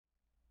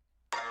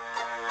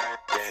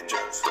banjo,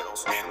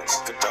 fiddles,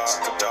 mandolins, guitar,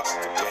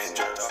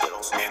 banjo,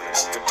 fiddles,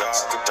 mandolins, guitar,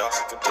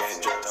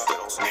 banjo,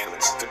 fiddles,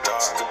 mandolins, guitar,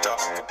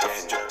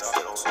 banjo,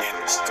 fiddles,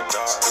 mandolins,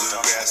 guitar,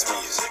 bluegrass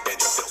music,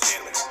 banjo, fiddles,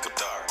 mandolins,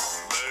 guitar,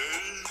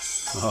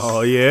 bass.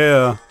 Oh,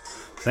 yeah.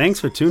 Thanks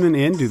for tuning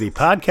in to the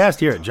podcast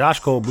here at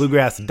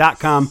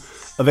joshcolebluegrass.com.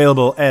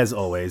 Available, as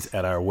always,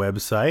 at our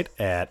website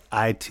at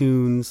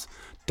iTunes,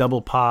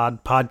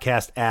 DoublePod,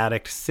 Podcast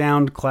Addict,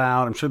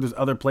 SoundCloud. I'm sure there's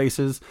other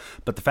places,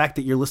 but the fact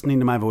that you're listening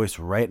to my voice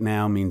right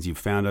now means you've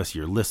found us,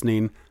 you're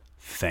listening.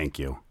 Thank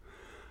you.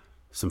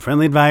 Some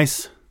friendly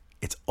advice.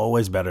 It's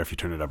always better if you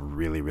turn it up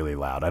really, really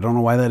loud. I don't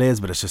know why that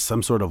is, but it's just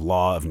some sort of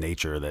law of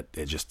nature that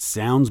it just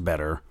sounds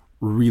better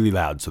really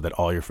loud so that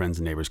all your friends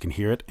and neighbors can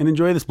hear it and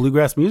enjoy this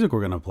bluegrass music we're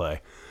going to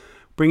play.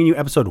 Bringing you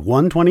episode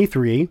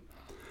 123.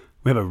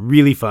 We have a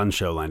really fun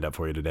show lined up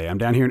for you today. I'm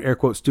down here in Air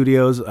Quote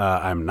Studios.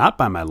 I'm not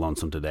by my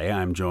lonesome today.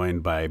 I'm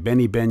joined by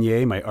Benny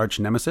Beignet, my arch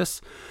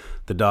nemesis,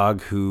 the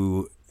dog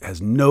who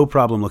has no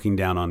problem looking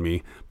down on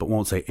me, but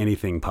won't say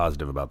anything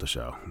positive about the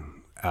show.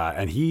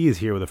 And he is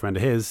here with a friend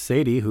of his,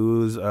 Sadie,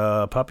 who's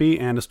a puppy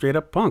and a straight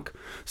up punk.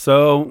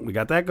 So we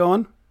got that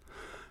going.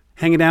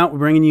 Hanging out, we're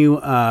bringing you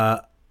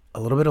a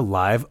little bit of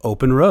live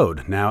open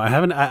road. Now, I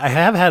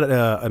have had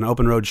an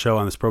open road show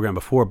on this program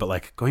before, but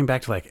like going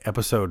back to like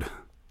episode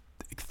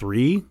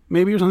 3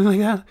 maybe or something like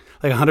that,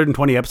 like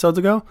 120 episodes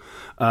ago.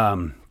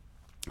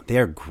 They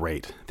are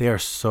great. They are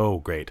so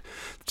great.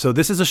 So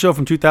this is a show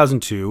from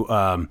 2002.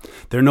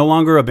 They're no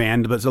longer a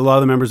band, but a lot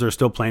of the members are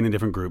still playing in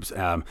different groups.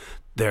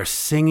 Their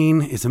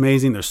singing is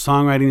amazing. Their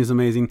songwriting is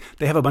amazing.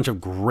 They have a bunch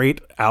of great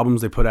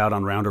albums they put out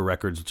on Rounder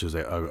Records, which is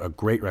a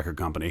great record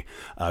company,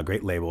 a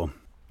great label.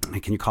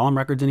 Can you call them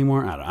records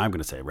anymore? I don't know. I'm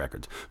going to say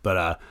records,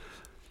 but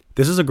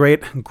this is a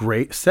great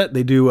set.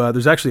 They do,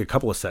 there's actually a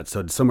couple of sets,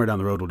 so somewhere down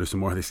the road we'll do some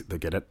more. They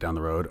get it down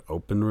the road,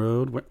 open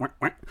road.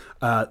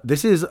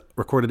 This is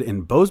recorded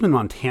in Bozeman,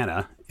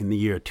 Montana in the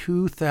year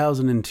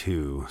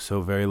 2002,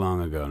 so very long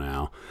ago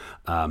now.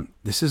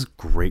 This is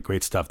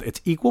great stuff.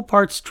 It's equal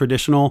parts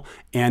traditional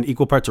and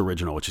equal parts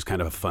original, which is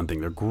kind of a fun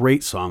thing. They're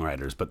great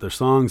songwriters, but their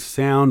songs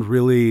sound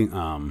really...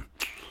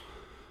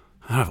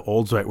 I don't know if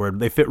old's the right word, but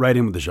they fit right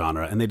in with the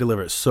genre and they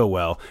deliver it so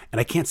well. And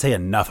I can't say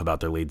enough about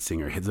their lead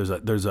singer. There's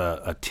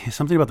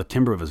something about the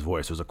timbre of his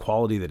voice. There's a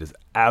quality that is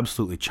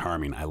absolutely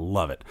charming. I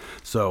love it.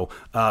 So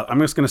I'm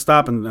just going to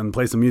stop and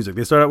play some music.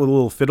 They start out with a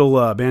little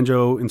fiddle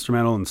banjo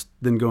instrumental and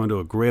then go into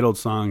a great old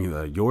song,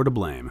 You're to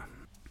Blame.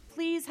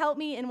 Please help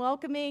me in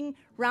welcoming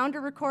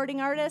Rounder recording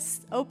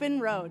artist,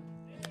 Open Road.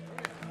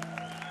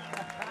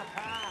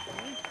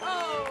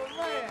 Oh,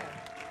 man.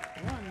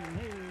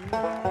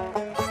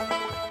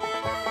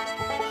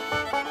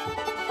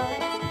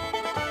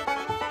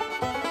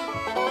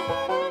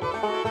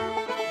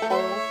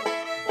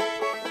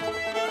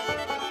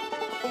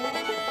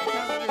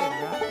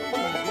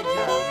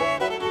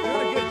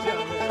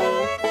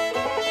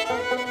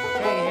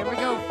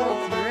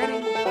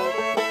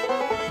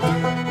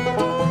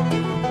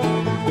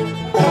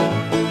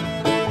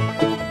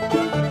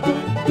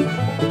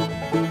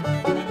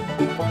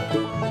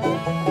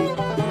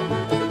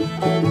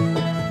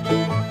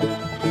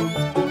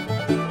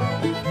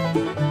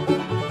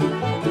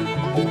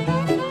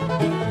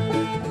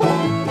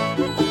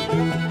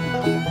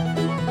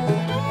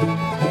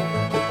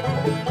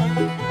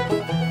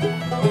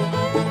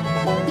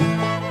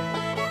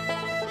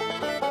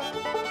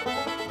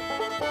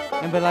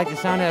 Anybody like the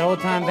sound of that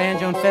old-time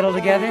banjo and fiddle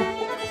together?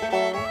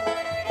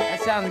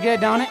 That sounds good,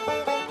 don't it?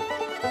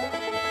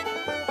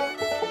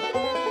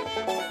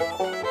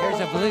 Here's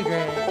a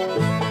bluegrass.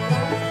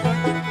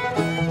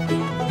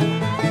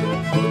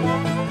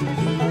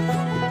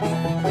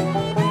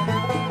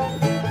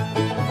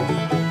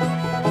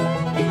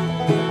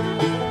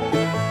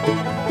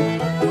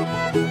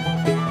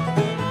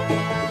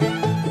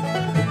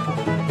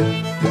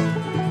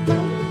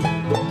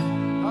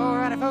 All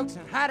righty, folks,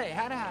 and howdy.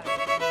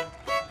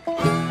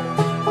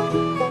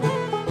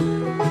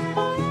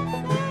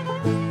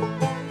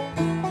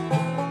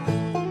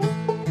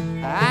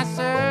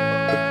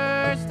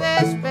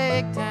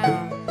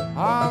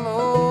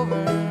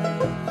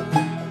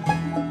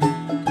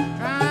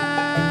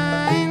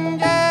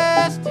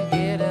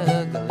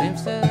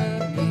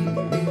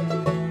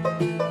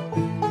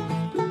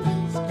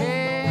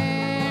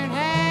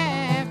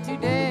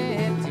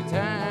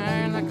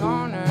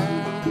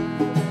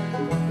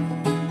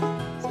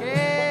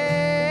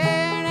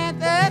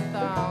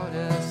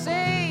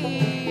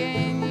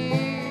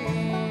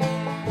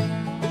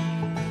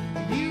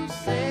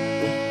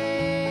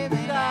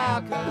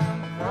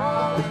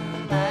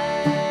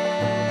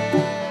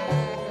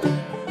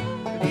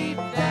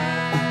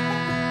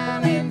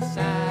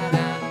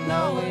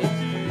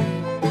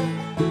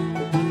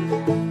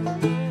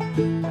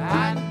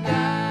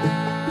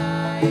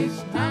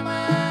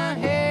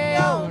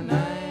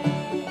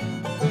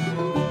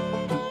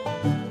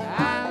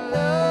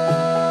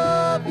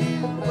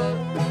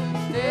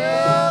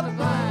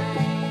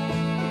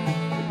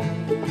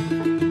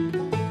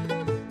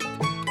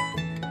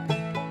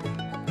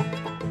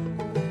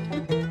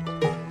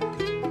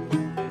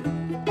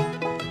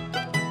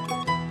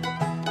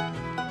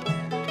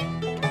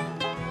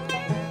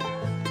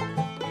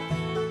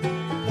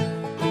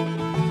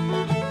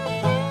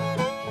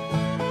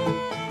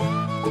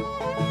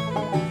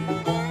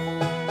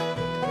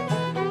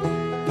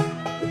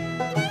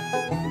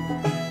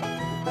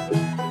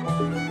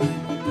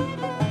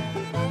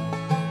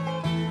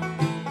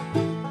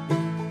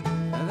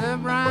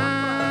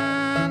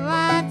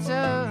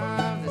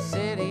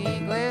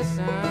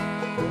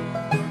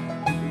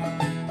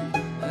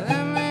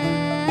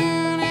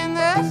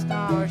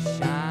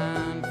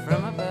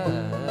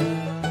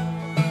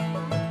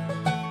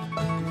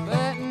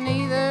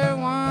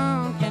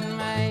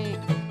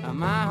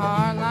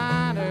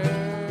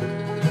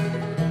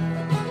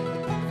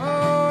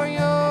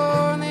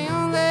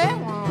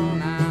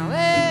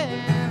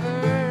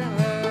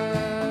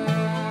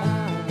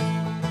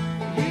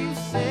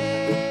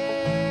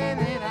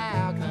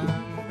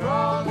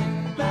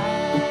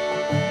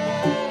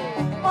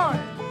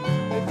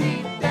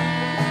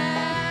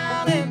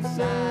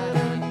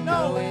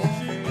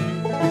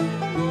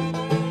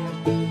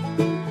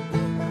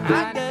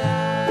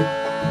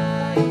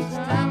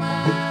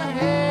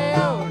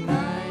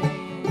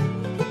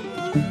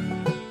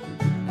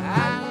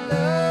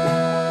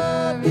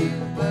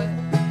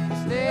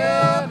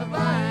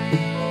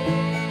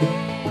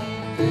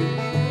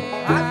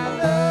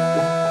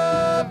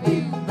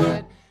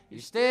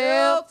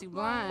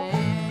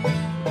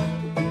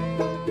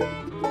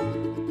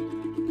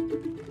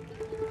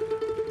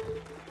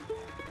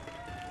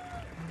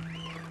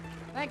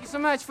 Thank you so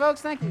much,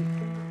 folks. Thank you.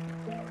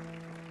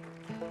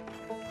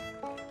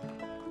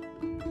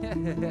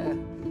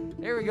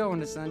 Here we go in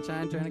the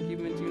sunshine, trying to keep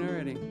them in tune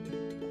already.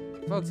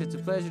 Folks, it's a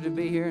pleasure to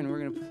be here, and we're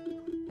going to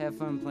have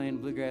fun playing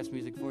bluegrass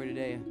music for you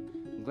today.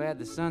 I'm glad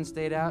the sun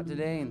stayed out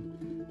today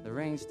and the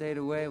rain stayed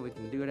away. We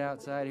can do it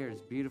outside here.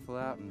 It's beautiful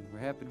out, and we're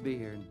happy to be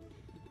here in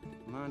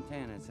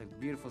Montana. It's a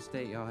beautiful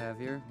state y'all have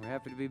here. We're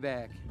happy to be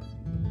back.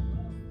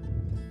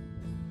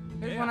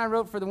 Here's one I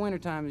wrote for the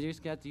wintertime. You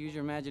just got to use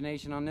your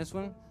imagination on this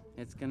one.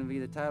 It's going to be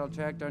the title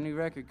track to our new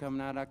record coming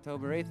out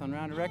October 8th on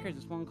Rounder Records.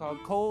 It's one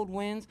called Cold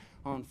Winds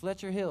on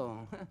Fletcher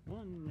Hill.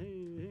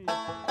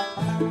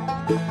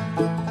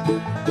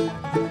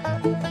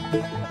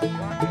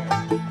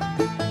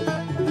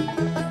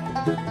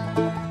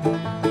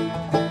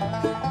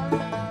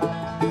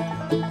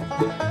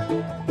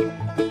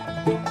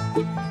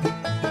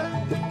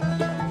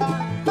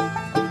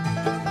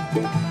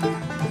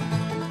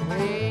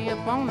 Way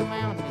up on the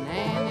mountain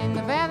and in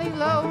the valley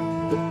low,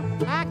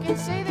 I can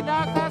see the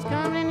dark clouds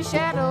coming and the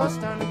shadows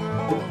starting to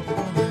grow.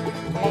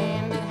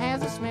 And it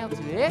has a smell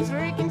to it, it's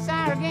reeking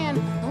sour again.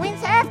 The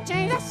winds have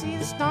changed, I see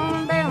the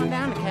storm barreling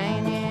down the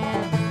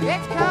canyon.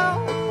 It's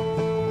cold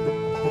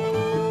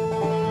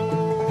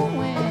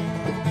wind,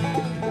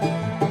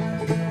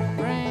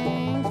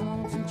 brings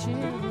lonesome chill.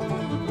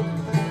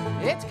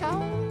 It's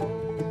cold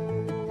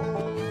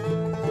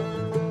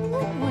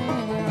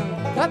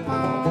wind, up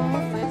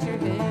on Fletcher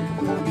Hill.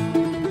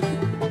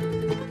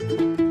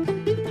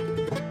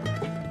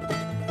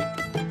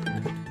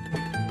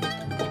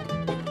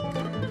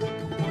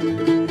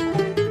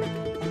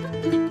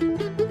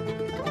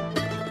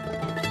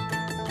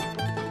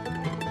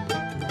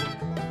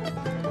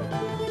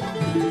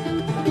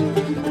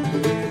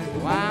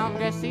 Wild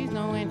grass sees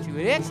no end to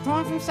it. It's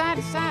torn from side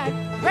to side.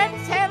 Red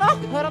tail all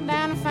huddled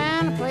down and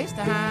find a place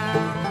to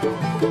hide.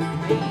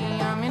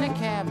 Me, I'm in a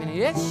cabin.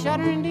 It's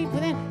shuddering deep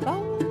within.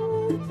 Oh,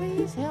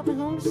 please help me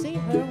home to see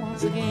her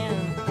once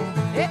again.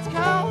 It's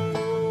cold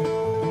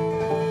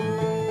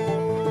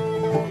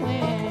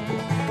wind,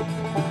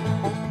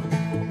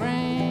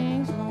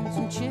 brings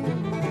lonesome chill.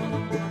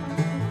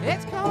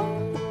 It's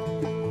cold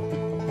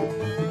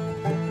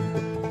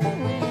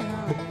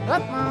wind,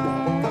 up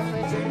on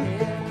Fletcher Hill.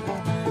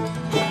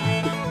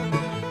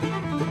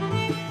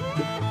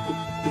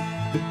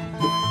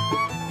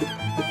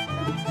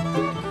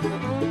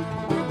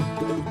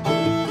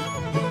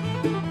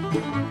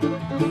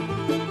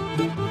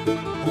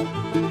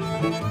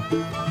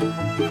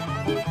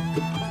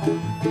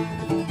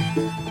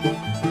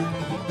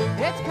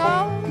 It's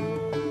cold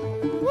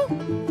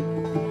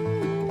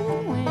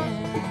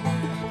wind,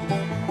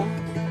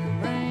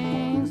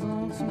 brings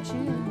lonesome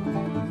chill.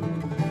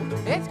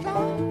 It's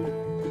cold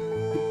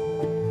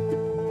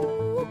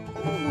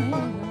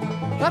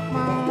wind, up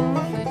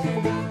on Fletcher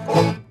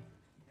Hill.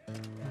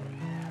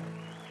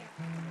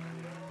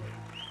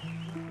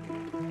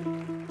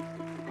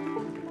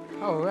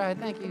 All right,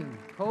 thank you.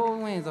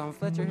 Cold Winds on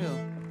Fletcher Hill.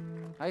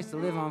 I used to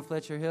live on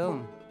Fletcher Hill.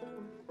 And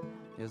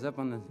it was up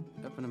in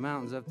the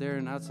mountains up there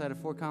and outside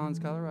of Fort Collins,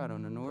 Colorado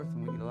in the north,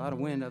 and we get a lot of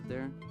wind up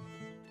there.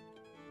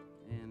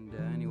 And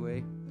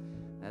anyway,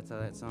 that's how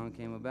that song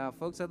came about.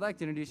 Folks, I'd like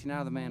to introduce you now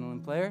to the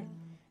mandolin player.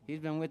 He's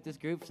been with this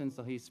group since,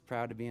 so he's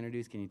proud to be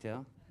introduced. Can you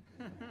tell?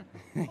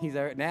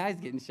 Now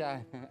he's getting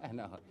shy. I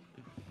know.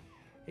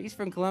 He's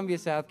from Columbia,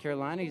 South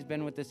Carolina. He's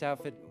been with this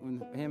outfit,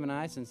 with him and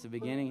I, since the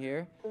beginning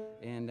here.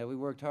 And we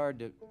worked hard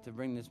to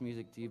bring this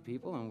music to you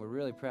people, and we're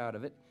really proud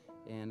of it.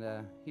 And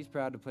he's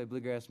proud to play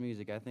bluegrass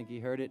music. I think he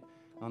heard it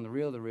on the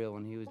reel-to-reel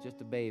when he was just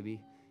a baby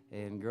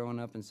and growing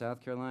up in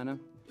South Carolina.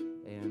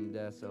 And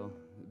so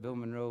Bill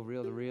Monroe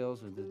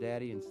reel-to-reels with his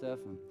daddy and stuff.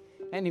 And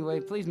anyway,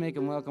 please make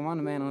him welcome on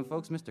the mandolin,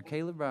 folks, Mr.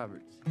 Caleb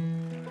Roberts.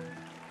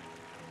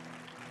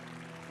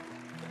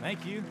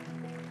 Thank you.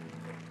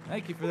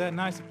 Thank you for that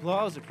nice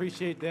applause.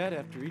 Appreciate that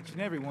after each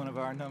and every one of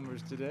our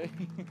numbers today.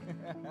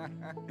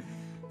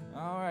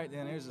 All right,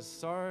 then. Here's a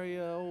sorry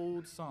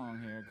old song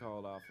here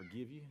called I'll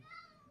Forgive You.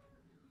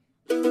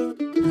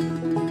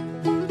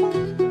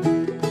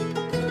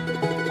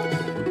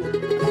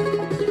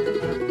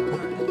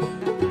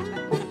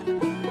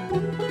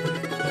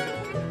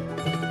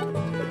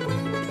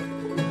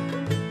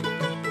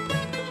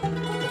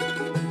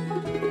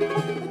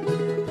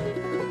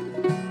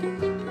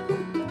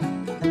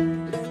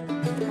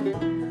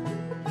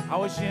 I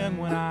was young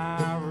when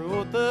I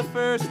wrote the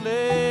first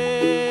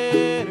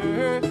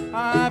letter.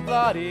 I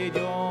blotted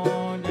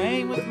your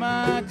name with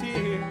my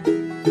tears.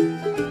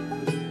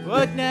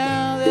 But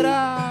now that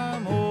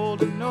I'm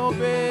old and no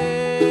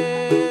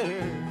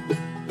better,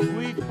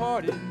 we've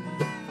parted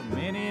for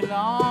many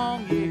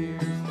long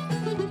years.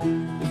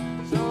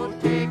 So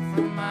take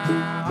from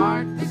my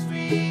heart this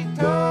sweet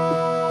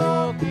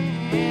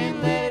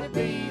token, let it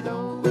be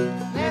though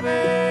never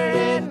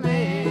ending.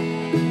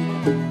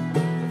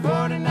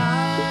 For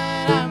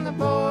tonight I'm the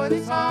boy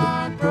that's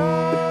heartbroken.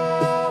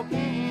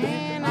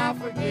 I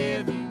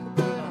forgive you,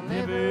 but I'll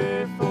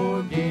never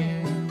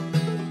forget.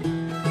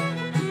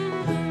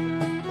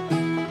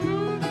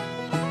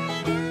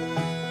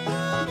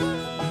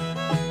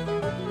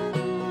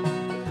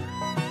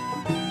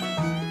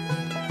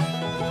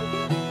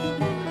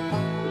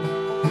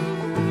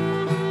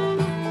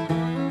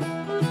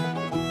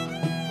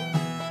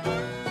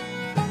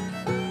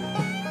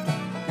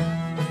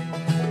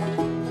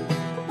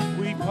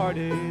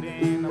 parted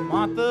in the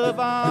month of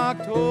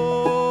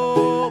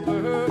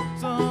October.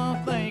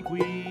 Some think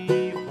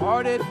we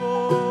parted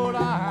for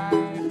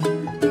life,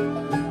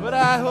 but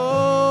I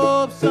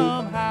hope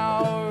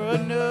somehow or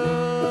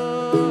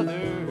another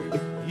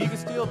you can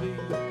still be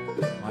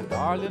my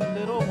darling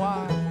little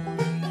wife.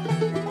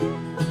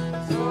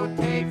 So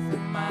take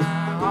from my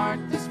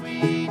heart the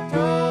sweet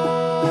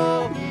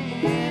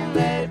token,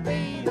 let it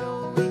be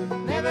though we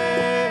never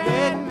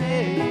had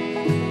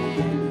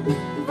met.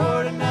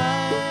 For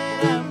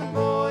tonight I'm the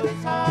boy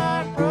that's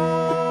heartbroken.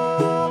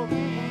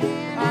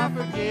 I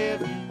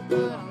forgive you,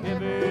 but I'll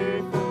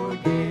never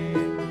forget.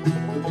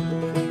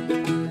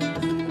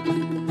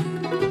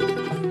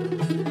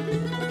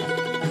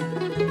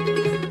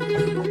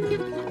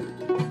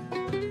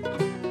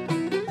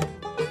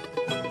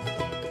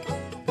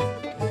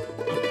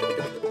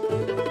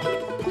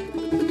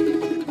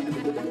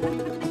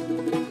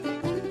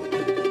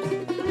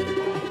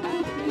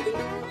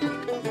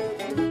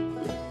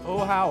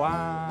 Oh, how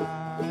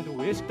I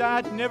wished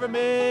I'd never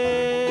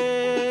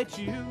met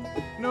you,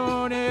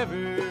 nor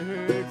never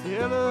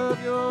tell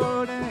of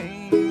your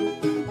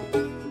name.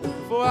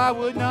 For I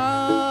would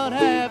not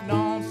have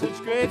known such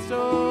great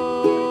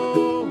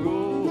sorrow,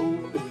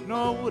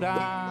 nor would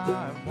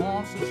I have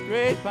known such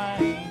great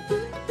pain.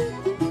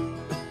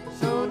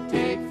 So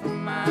take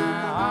from my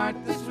heart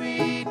the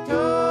sweet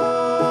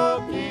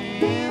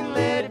token,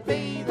 let it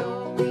be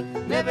though we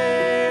never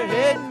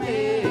had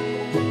met.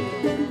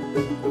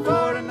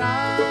 For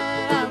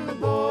tonight I'm the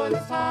boy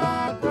that's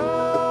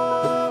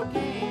heartbroken.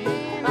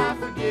 I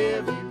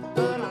forgive you,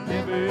 but I'll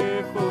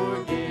never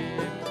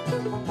forget.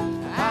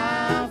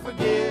 I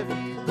forgive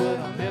you, but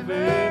I'll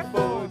never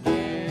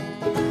forget.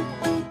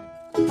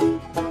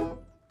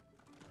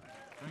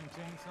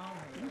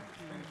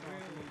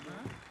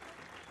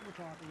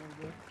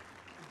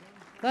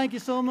 Thank you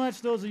so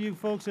much. Those of you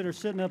folks that are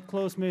sitting up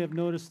close may have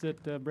noticed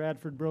that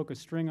Bradford broke a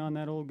string on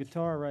that old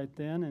guitar right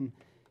then, and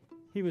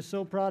he was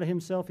so proud of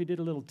himself he did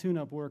a little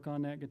tune-up work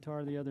on that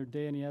guitar the other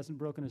day, and he hasn't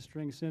broken a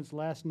string since.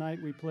 Last night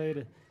we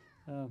played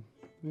a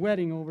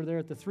wedding over there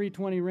at the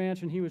 320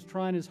 Ranch, and he was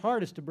trying his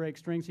hardest to break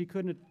strings. He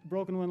couldn't have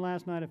broken one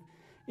last night.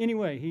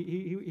 Anyway,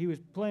 he was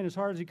playing as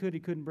hard as he could. He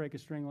couldn't break a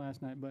string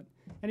last night,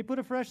 and he put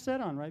a fresh set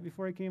on right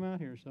before he came out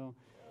here. So,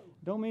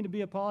 don't mean to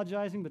be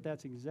apologizing, but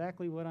that's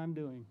exactly what I'm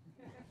doing.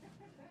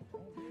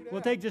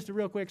 We'll take just a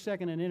real quick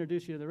second and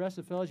introduce you to the rest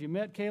of the fellows. You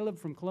met Caleb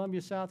from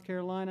Columbia, South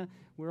Carolina.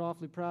 We're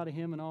awfully proud of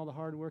him and all the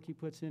hard work he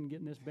puts in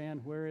getting this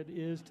band where it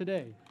is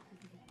today.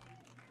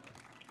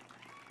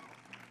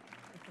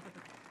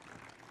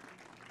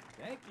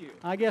 Thank you.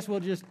 I guess we'll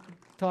just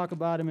talk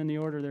about him in the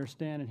order they're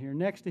standing here.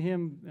 Next to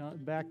him,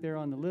 back there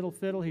on the little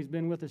fiddle, he's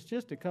been with us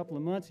just a couple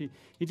of months. He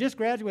just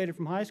graduated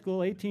from high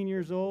school, 18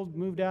 years old,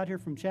 moved out here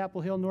from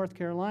Chapel Hill, North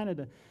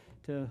Carolina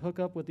to hook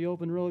up with the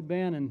Open Road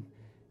Band and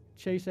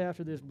chase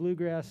after this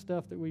bluegrass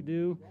stuff that we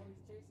do.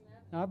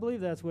 I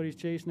believe that's what he's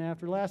chasing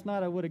after. Last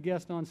night I would have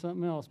guessed on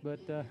something else, but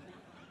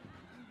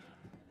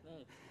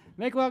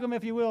make welcome,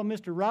 if you will,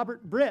 Mr.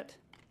 Robert Britt.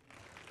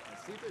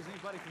 Let's see if there's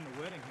anybody from the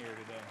wedding here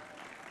today.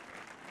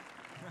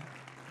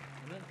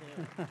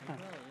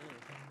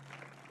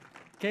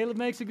 Caleb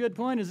makes a good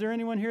point. Is there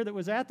anyone here that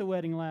was at the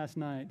wedding last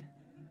night?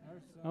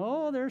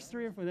 Oh, there's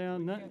 3 or 4.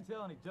 Can't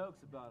tell any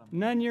jokes about them.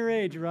 None your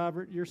age,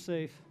 Robert. You're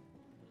safe.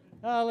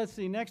 Let's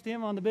see. Next to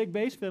him on the big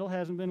bass fiddle,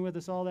 hasn't been with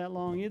us all that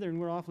long either, and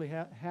we're awfully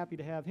happy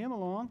to have him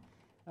along.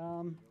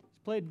 He's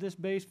played this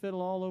bass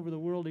fiddle all over the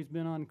world. He's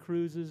been on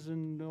cruises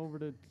and over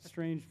to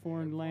strange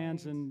foreign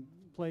lands and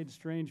played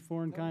strange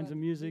foreign kinds of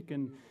music.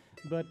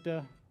 But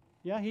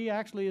he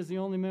actually is the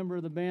only member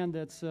of the band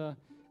that's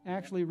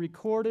actually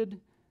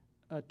recorded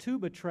a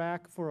tuba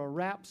track for a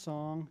rap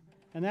song,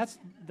 and that's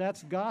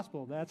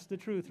gospel. That's the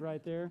truth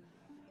right there.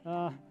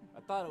 I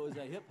thought it was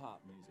a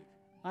hip-hop music.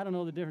 I don't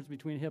know the difference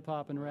between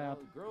hip-hop and rap.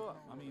 Grow up.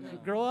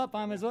 Grow up,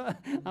 I'm as up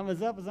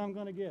as I'm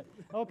going to get.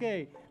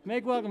 Okay,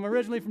 make welcome,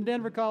 originally from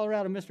Denver,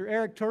 Colorado, Mr.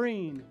 Eric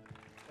Toreen.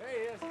 There he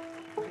is.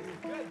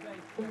 Good,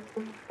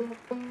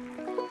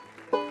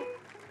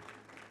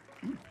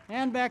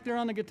 And back there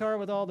on the guitar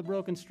with all the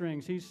broken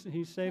strings.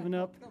 He's saving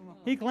up.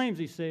 He claims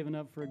he's saving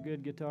up for a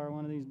good guitar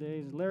one of these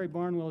days. Larry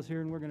Barnwell is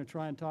here, and we're going to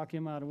try and talk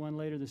him out of one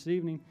later this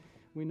evening.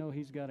 We know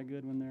he's got a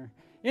good one there.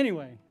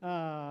 Anyway,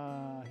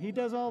 he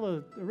does all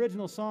the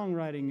original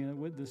songwriting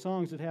with the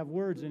songs that have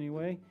words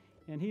anyway,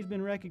 and he's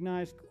been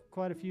recognized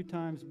quite a few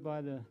times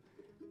by the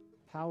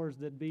powers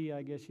that be,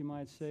 I guess you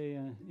might say,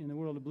 in the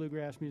world of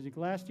bluegrass music.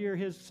 Last year,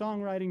 his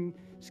songwriting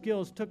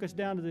skills took us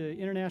down to the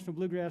International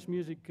Bluegrass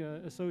Music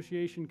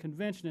Association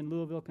Convention in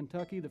Louisville,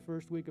 Kentucky, the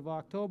first week of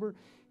October.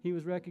 He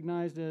was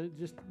recognized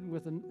just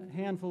with a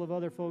handful of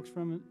other folks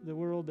from the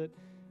world that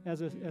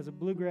as a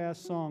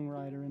bluegrass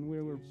songwriter, and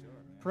we were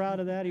proud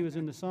of that. He was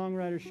in the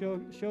Songwriter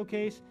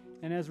Showcase,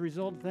 and as a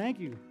result, thank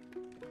you.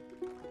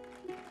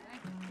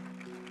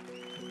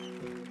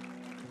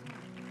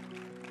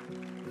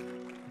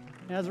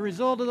 As a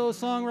result of those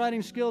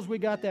songwriting skills, we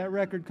got that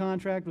record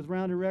contract with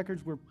Rounder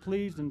Records. We're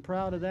pleased and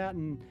proud of that,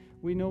 and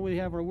we know we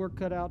have our work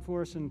cut out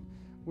for us, and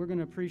We're going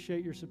to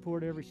appreciate your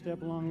support every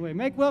step along the way.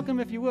 Make welcome,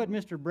 if you would,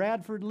 Mr.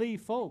 Bradford Lee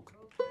Folk.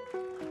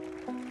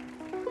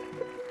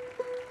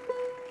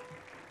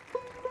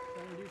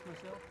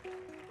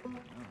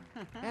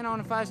 And on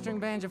a 5-string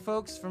banjo,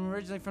 folks,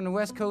 originally from the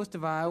west coast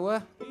of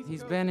Iowa.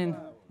 He's been in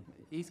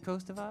east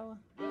coast of Iowa?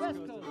 West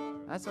Coast.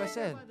 That's what I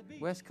said.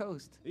 West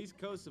coast. East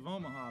coast of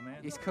Omaha, man.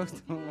 East coast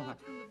of Omaha.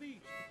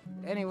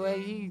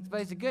 Anyway, he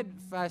plays a good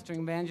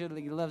 5-string banjo.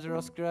 He loves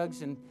Earl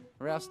Scruggs, and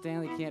Ralph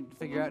Stanley can't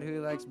figure out who he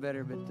likes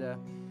better. But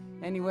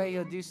anyway,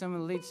 he'll do some of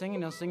the lead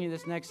singing. He'll sing you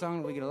this next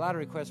song. We get a lot of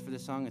requests for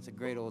this song. It's a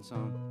great old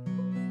song.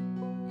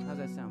 How's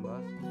that sound,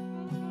 boss?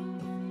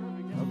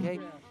 Okay.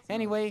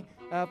 Anyway,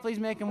 please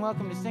make him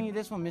welcome to sing you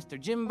this one, Mr.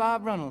 Jim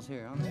Bob Runnels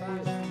here on the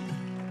 5-string.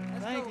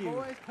 Thank you.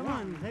 Boys. Come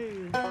on.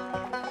 Hey.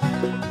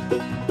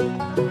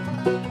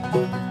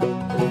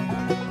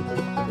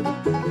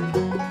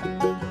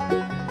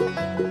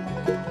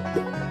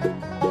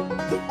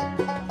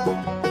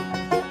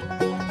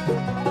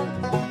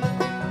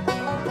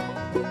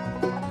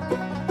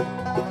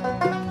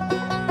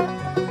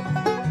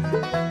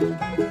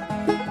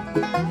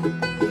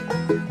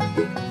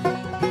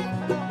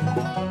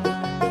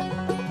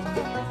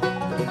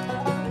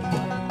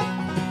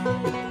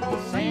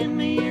 Send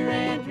me your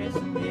address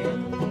and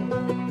bill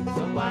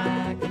so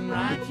I can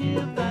write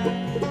you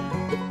back.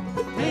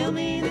 Tell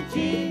me that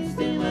you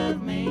still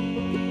love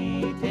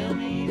me. Tell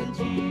me that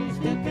you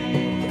still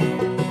care.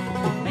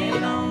 Nail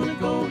it on the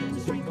Golden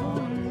Street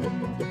corner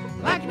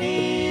like I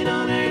did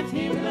on Earth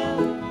here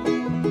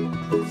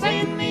below.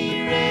 Send me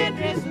your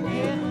address and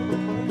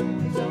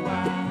bill so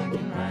I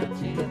can write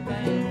you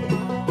back.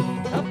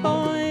 A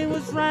boy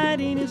was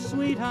riding his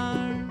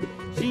sweetheart.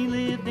 She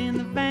lived in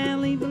the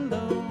valley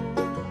below.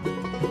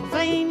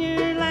 Saying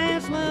your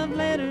last love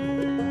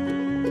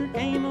letter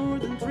came more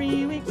than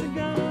 3 weeks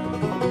ago.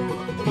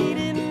 He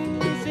didn't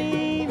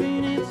receive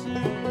an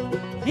answer.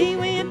 He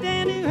went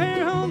down to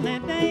her home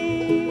that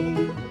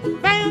day.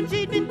 Found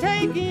she'd been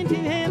taken to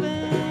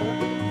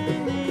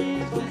heaven.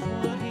 This is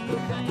what he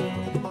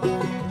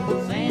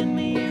said. Send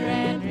me your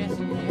address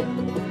and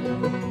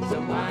bill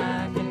so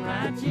I can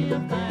write you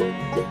back.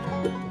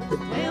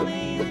 Tell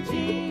me that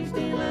you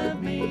still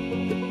love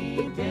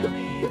me. Tell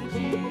me that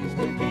you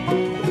still care.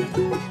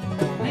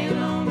 Nailed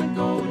on the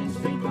Golden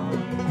Street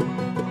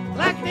corner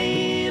like I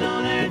did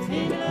on Earth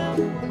here below.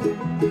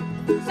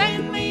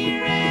 Send me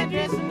your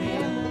address and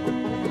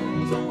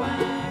bill so I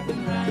can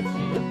write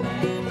you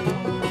back.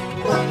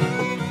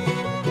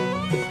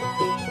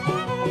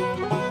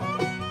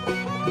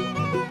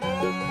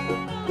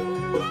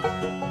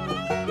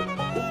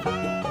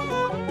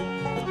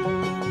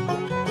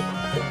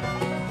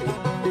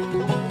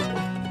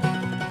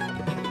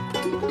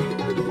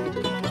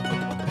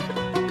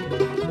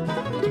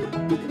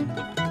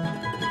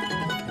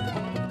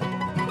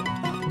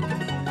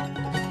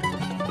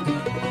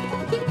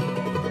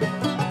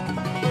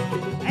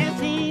 As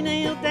he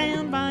knelt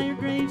down by her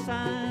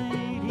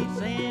graveside, he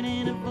said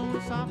in a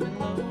voice soft and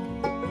low,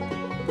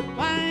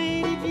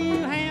 "Why did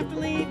you have to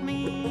leave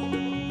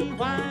me?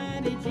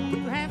 Why did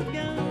you have to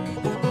go?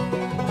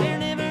 There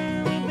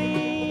never will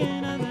be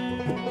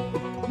another,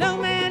 no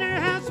matter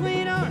how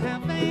sweet or how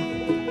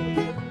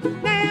fair.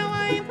 Now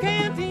I am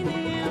counting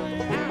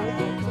the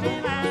hours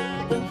till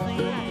I can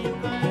see you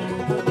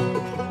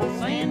there.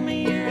 Send me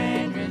your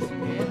address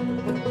and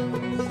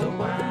bill so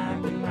I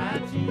can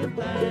write you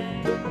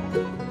back.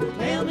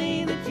 Tell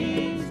me that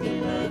you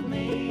still love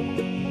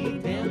me.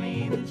 Tell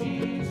me that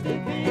you still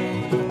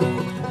care.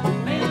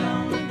 Nailed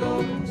on the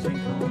Golden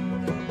Street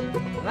corner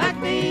like I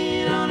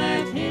did on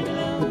Earth here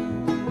below.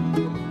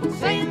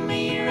 Send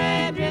me your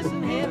address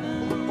in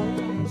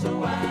heaven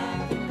so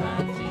I can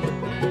write you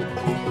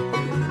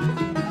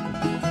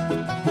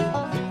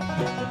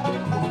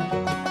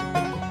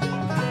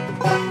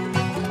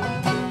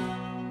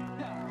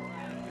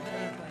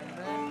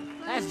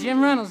That's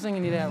Jim Runnels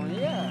singing you that one.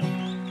 Yeah.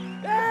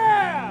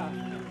 Yeah!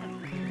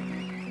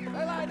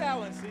 I like that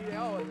one, see? They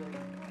always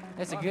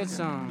That's a good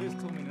song. Liz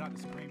told me not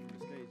to scream from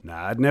the stage.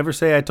 Nah, I'd never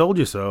say I told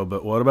you so,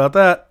 but what about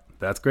that?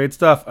 That's great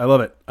stuff. I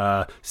love it.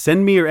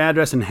 Send me your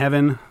address in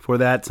heaven for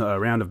that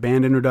round of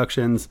band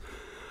introductions.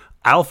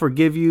 I'll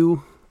Forgive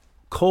You,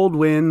 Cold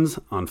Winds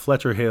on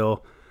Fletcher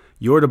Hill,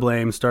 You're to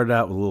Blame started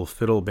out with a little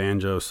fiddle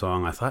banjo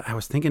song. I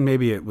was thinking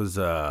maybe it was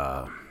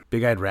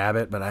Big Eyed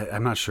Rabbit, but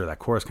I'm not sure. That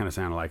chorus kind of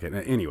sounded like it.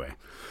 Anyway,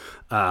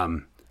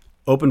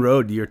 Open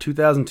Road, year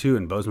 2002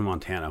 in Bozeman,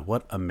 Montana.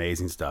 What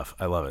amazing stuff.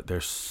 I love it.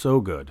 They're so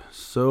good,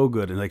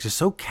 and like just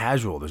so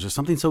casual. There's just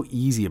something so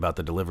easy about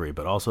the delivery,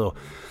 but also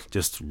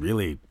just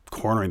really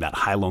cornering that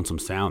high lonesome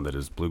sound that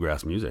is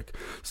bluegrass music.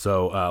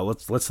 So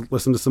let's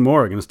listen to some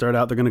more. We're going to start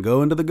out. They're going to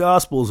go into the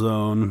gospel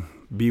zone.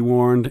 Be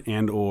warned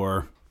and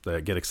or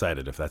get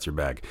excited if that's your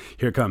bag.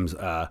 Here comes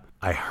I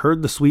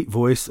Heard the Sweet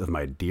Voice of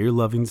My Dear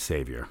Loving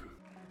Savior.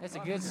 That's a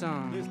good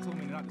song. Liz told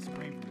me not to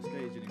scream from the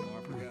stage anymore.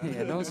 I forgot.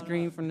 Yeah, don't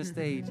scream from the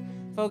stage.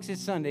 Folks,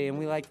 it's Sunday, and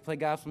we like to play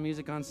gospel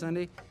music on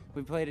Sunday.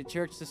 We played at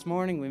church this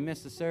morning. We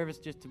missed the service,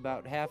 just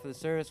about half of the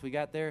service. We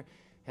got there,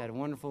 had a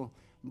wonderful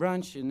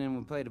brunch, and then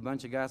we played a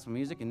bunch of gospel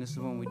music, and this is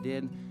one we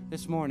did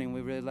this morning.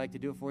 We really like to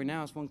do it for you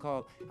now. It's one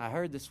called I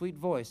Heard the Sweet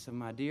Voice of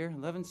My Dear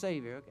Loving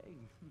Savior. Okay.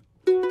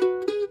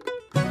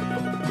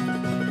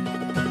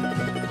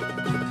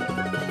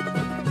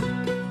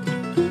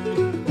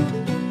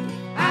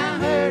 I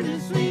heard the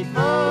sweet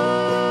voice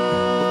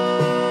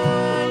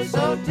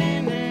so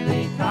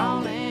tenderly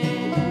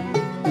calling,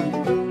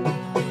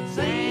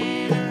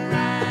 saying,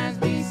 "Arise,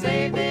 be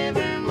saved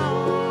evermore."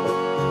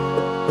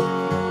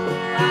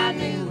 I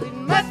knew it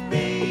must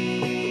be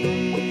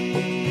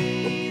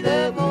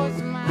the voice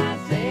of my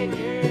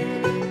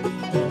Savior,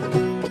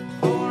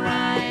 for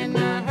I had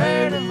not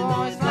heard a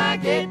voice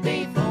like it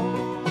before.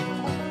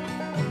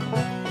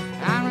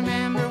 I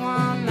remember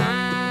one night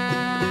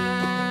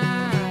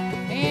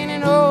in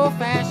an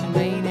old-fashioned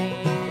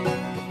meeting,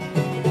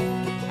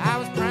 I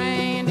was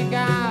praying to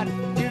God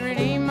to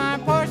redeem my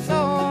poor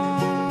soul,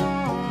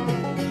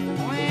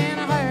 when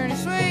I heard a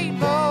sweet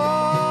voice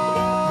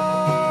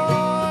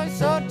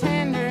so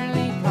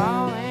tenderly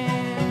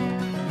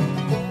calling,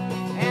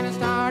 and I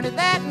started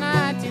that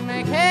night to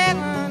make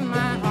heaven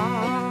my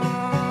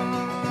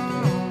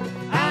home.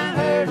 I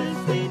heard a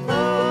sweet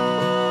voice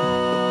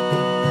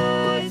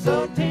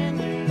so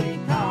tenderly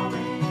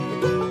calling,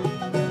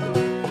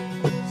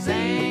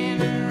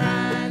 saying,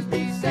 "Arise,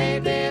 be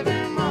saved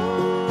evermore."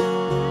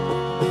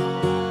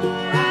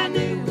 I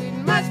knew it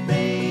must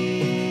be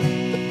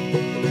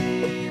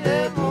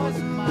the voice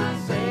of my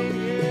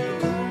Savior,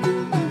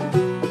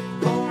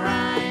 for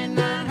I had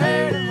not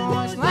heard a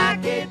voice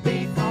like it before.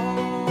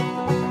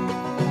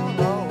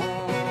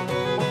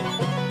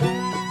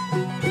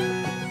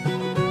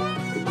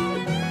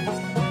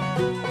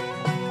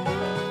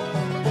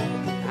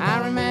 I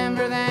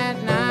remember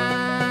that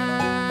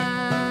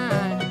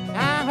night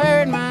I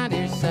heard my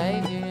dear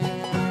Savior.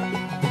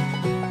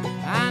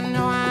 I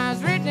know I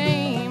was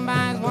redeemed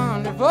by His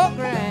wonderful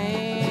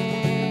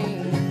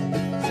grace.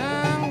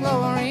 Some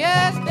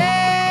glorious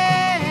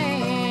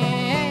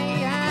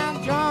day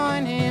I'll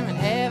join Him in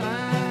heaven,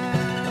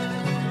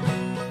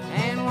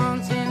 and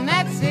once in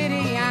that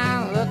city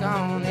I'll look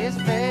on His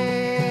face.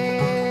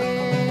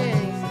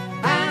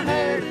 I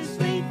heard a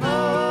sweet voice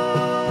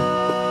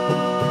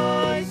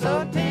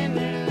so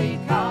tenderly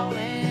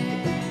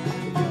calling,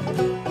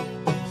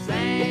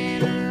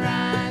 saying,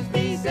 "Arise,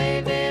 be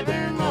saved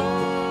evermore."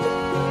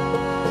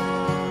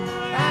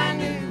 I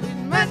knew it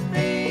must be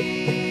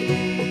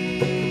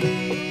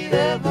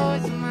the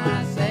voice of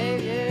my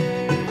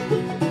Savior,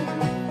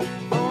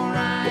 for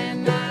I had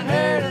not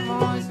heard a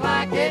voice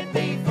like it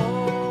before.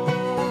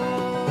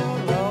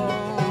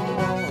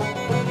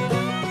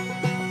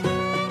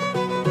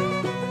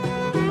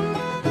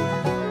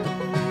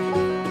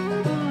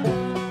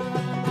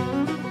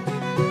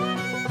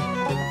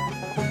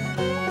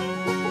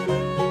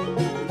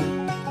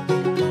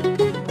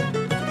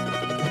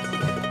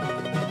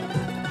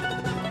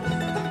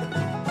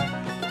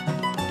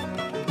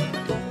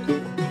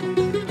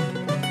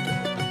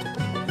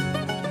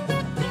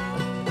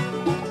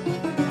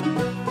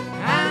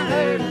 I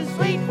heard a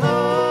sweet voice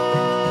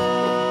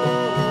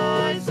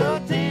so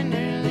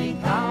tenderly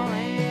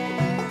calling,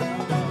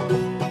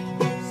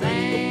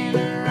 saying,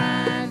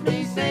 "Arise,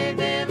 be saved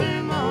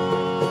evermore."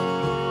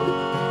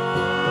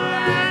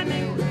 I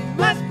knew it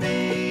must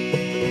be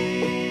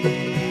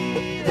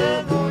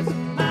the voice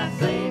of my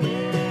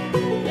Savior,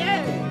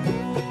 yeah,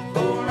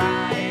 for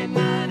I had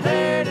not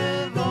heard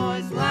a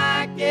voice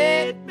like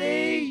it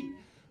before.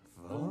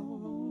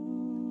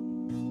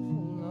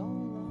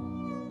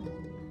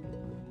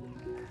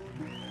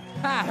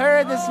 I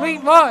heard the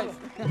sweet voice.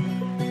 Feel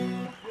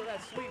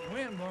that sweet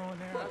wind blowing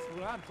there. That's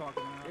what I'm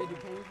talking about. Ready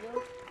to pull this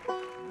out?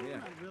 Yeah.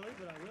 Not really,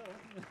 but I will.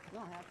 You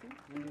don't have to.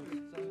 You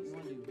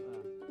want to do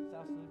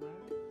South Salute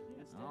Ramble?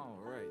 All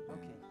right.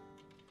 Okay.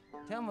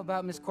 Tell them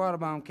about Miss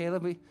Quattlebaum,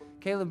 Caleb.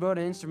 Caleb wrote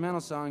an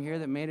instrumental song here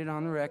that made it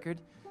on the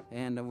record,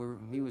 and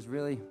he was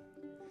really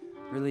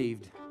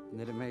relieved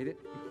that it made it.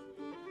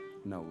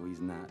 No,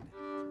 he's not.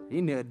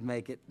 He knew it'd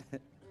make it.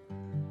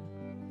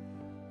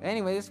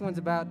 Anyway, this one's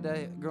about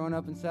growing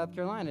up in South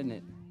Carolina, isn't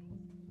it?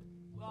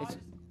 Well,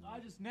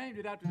 I just named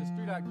it after the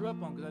street I grew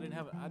up on because I didn't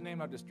have. I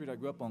named after the street I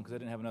grew up on because I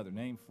didn't have another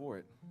name for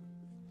it.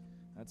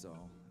 That's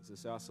all. It's the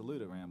South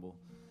Saluda Ramble.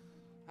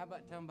 How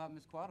about tell them about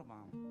Miss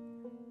Quattlebaum?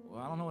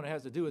 Well, I don't know what it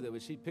has to do with it,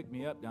 but she picked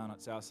me up down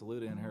at South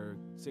Saluda in her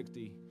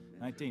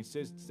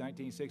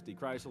 1960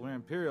 Chrysler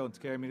Imperial and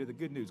carried me to the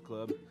Good News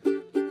Club.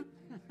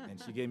 And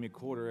she gave me a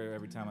quarter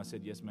every time I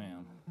said yes,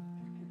 ma'am.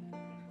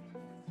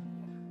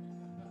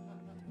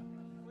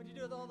 What'd you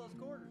do with all those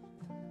quarters?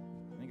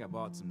 I think I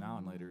bought some now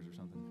and laters or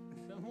something.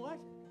 Some what?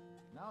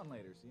 Now and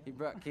laters, yeah. He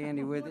brought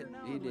candy with it.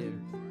 He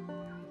did.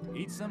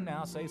 Eat some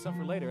now, save some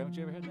for later. Haven't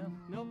you ever had them?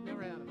 Nope,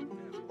 never had them.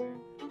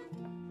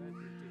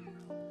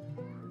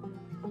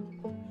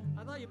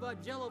 I thought you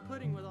bought Jello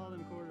pudding with all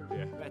them quarters.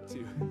 Yeah, that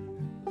too.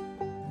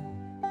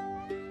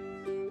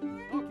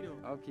 Okie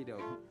doke. Okie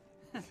doke.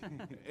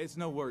 It's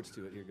no words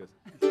to it. Here it goes.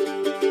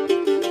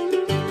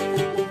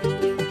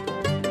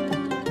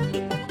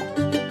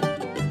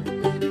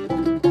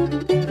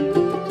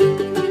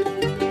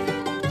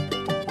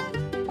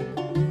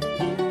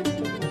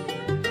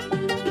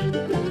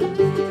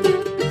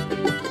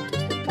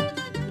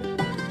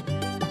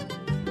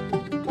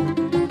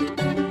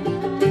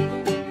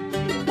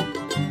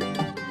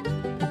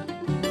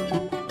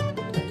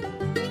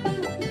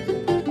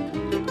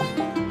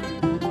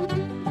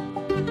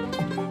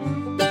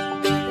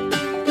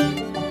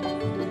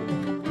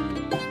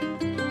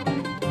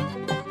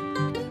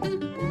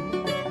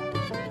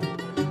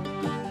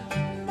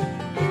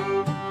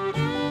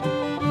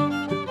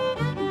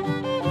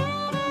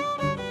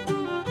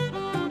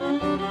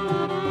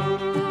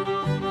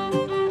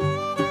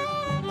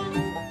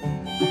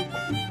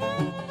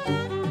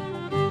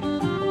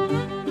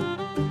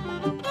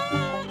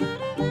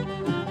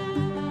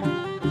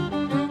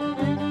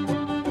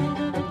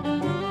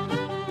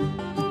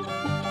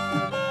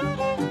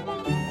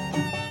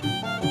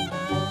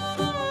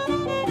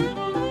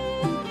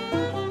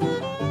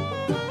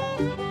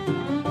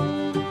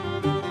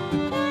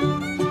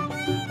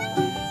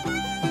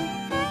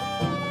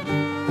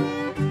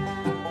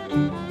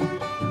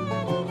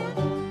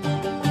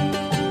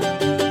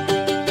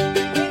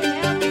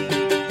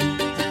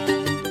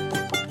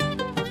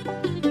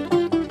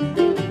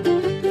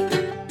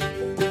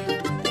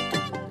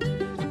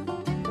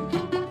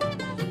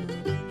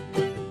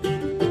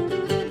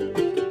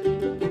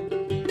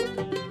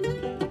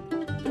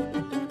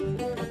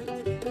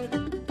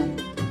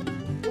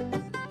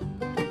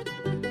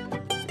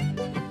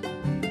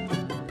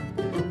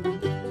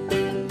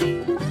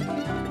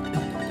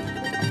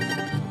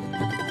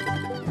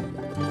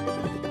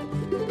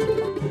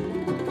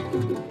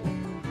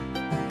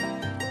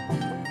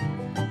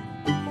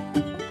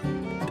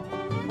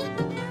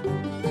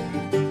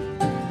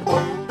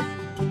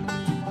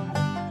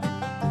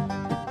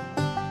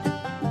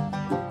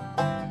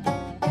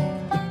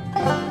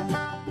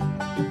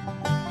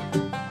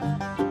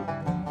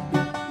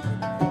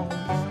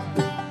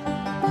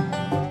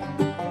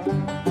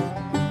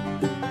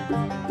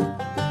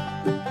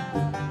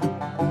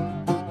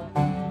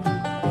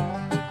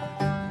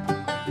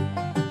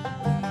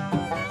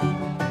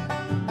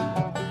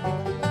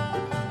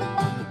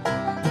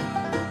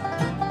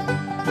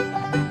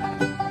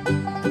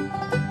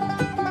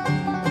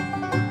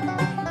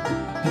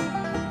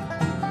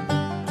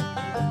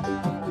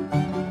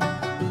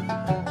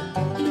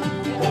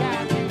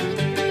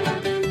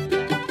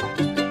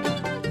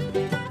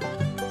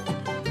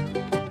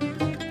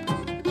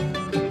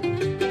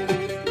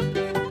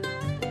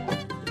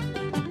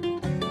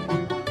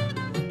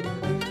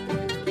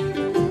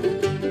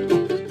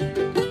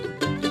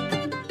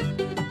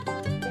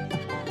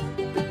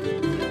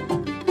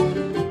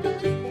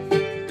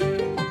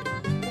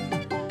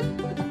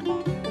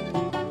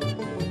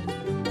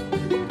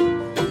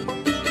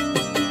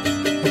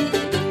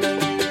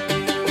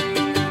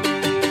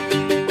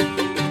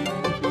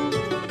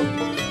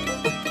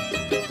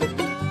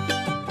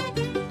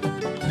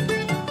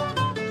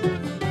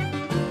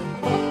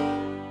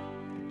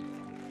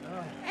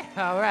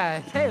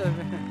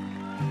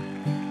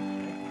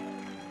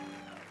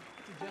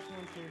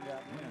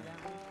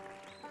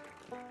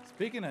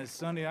 Speaking of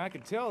Sunday, I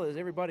can tell that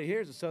everybody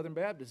here is a Southern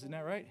Baptist, isn't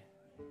that right?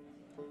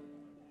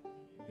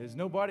 There's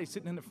nobody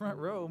sitting in the front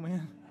row,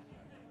 man.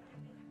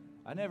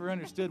 I never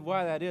understood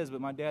why that is,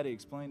 but my daddy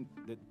explained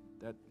that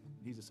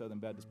he's a Southern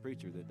Baptist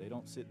preacher, that they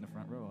don't sit in the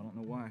front row. I don't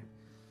know why.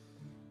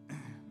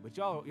 But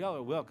y'all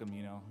are welcome,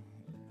 you know,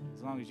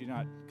 as long as you're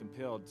not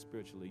compelled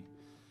spiritually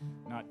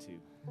not to.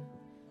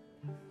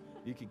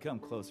 You can come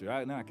closer.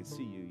 Now I can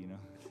see you, you know.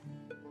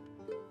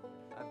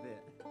 I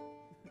bet.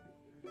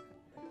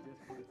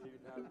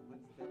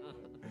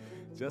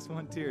 Just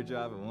one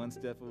teardrop and one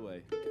step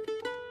away.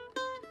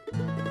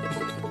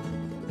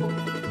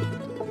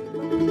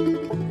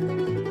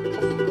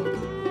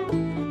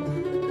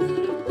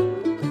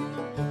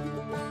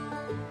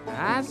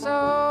 I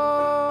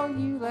saw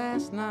you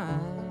last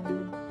night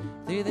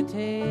through the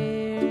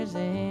tears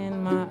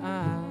in my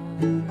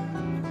eyes.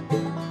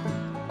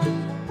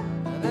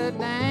 The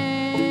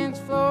dance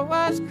floor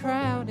was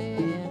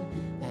crowded,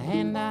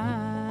 and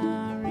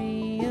I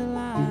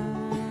realized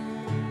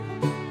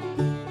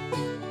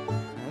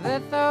the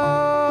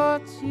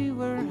thoughts you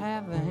were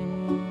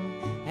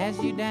having as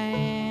you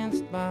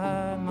danced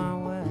by my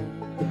way.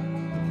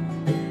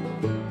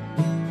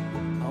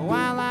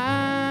 While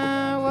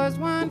I was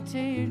one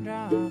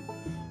teardrop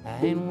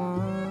and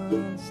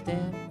one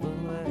step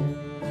away.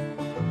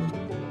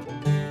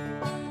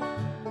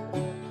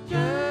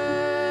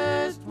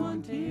 Just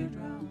one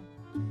teardrop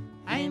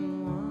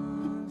and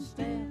one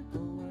step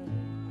away.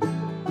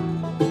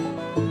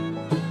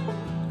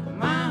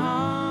 My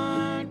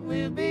heart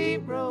will be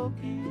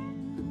broken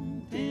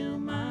till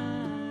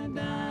my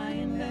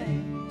dying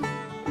day.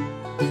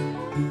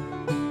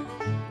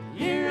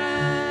 Your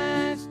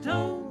eyes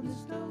told the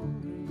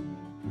story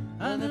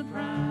of the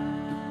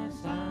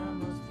price I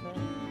must pay.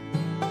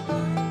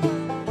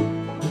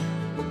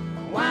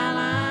 While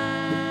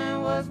I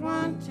was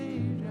one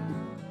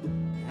teardrop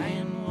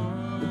and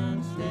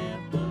one step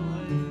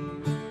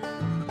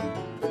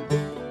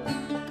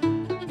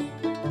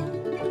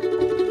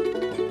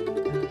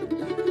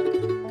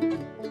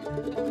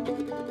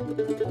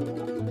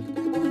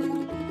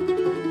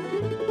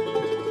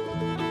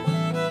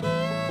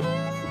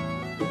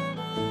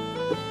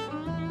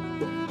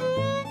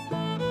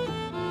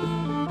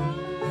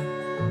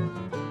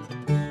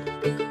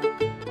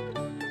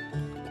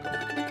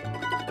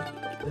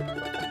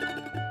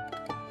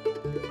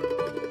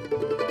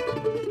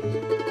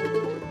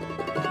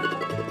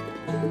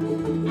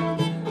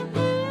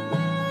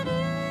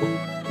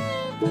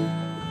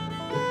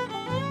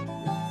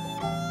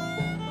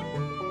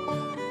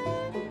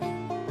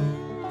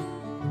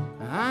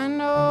I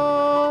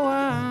know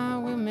I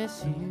will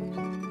miss you,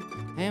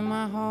 and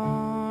my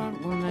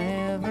heart will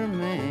never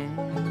mend.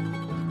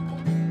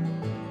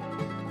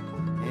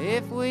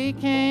 If we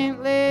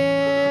can't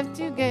live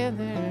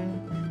together,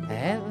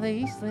 at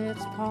least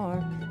let's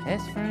part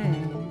as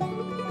friends.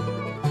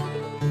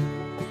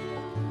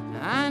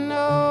 I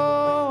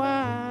know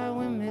I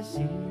will miss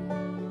you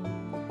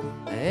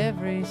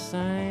every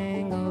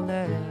single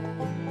day.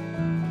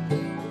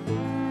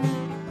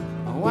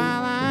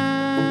 While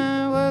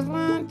I was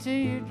one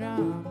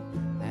teardrop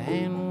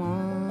and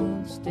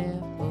one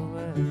step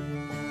away.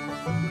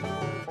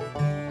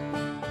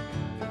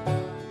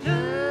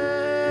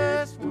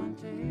 Just one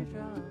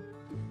teardrop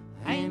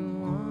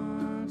and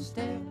one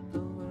step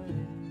away.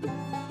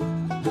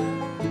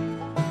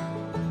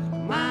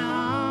 My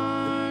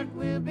heart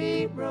will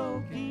be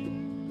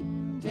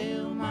broken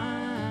till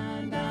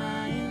my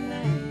dying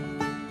day.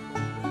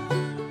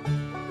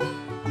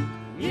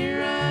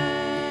 Your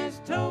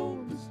eyes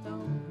told the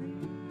story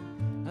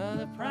of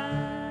the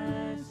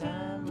price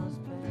I must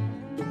pay.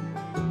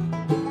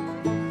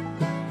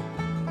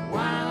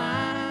 While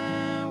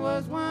I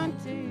was one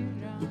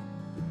teardrop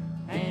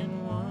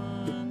and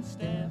one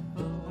step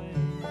away.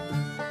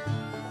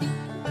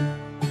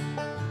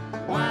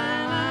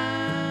 While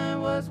I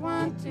was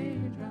one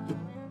teardrop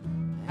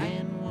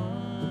and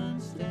one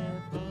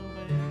step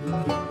away.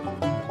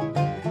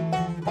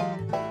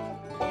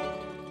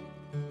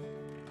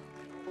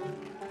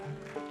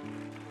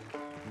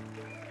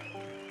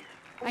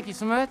 Thank you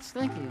so much.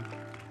 Thank you.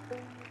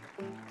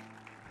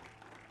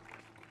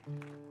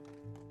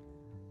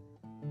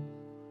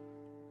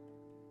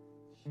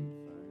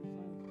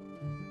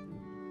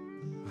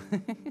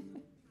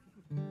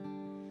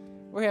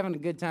 We're having a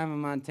good time in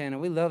Montana.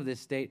 We love this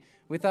state.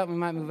 We thought we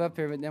might move up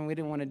here, but then we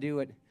didn't want to do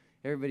what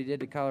everybody did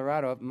to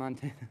Colorado up in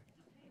Montana.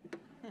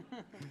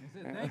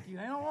 Thank you.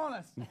 They don't want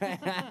us.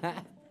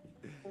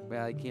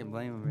 Well, you can't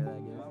blame them, really, I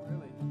guess. Not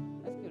really.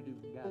 Let's go do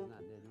God's Not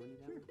Dead.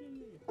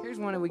 Here's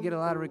one that we get a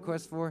lot of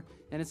requests for,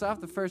 and it's off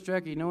the first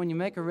record. You know, when you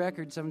make a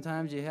record,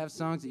 sometimes you have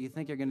songs that you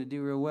think are going to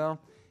do real well,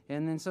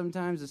 and then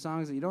sometimes the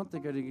songs that you don't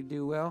think are going to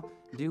do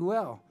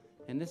well.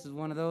 And this is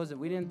one of those that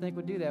we didn't think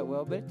would do that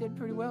well, but it did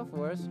pretty well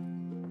for us.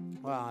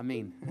 Well, I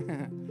mean,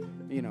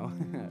 you know,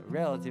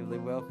 relatively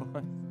well for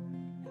us.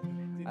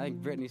 I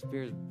think Britney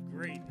Spears,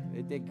 Great.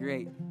 it did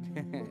great.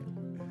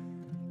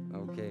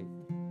 Okay.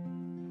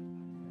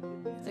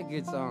 It's a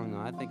good song,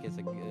 though. I think it's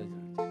a good...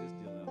 Check this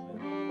deal out,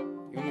 man.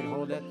 You want me to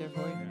hold that there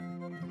for you?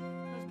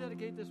 Let's dedicate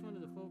dedicate this one to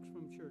the folks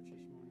from church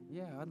this morning?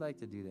 Yeah, I'd like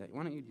to do that.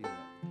 Why don't you do that?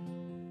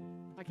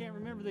 I can't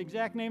remember the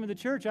exact name of the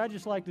church. I'd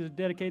just like to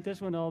dedicate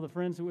this one to all the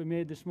friends that we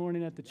made this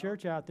morning at the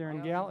church out there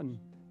in Gallatin.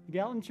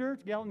 Gallatin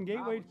Church? Gallatin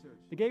Gateway?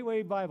 The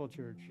Gateway Bible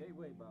Church.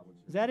 Gateway Bible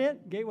Church. Is that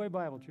it? Gateway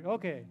Bible Church.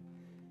 Okay.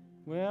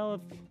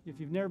 Well, if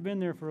you've never been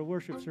there for a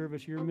worship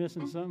service, you're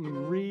missing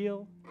something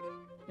real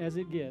as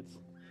it gets.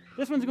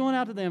 This one's going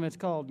out to them. It's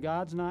called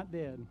God's Not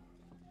Dead.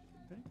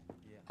 Okay?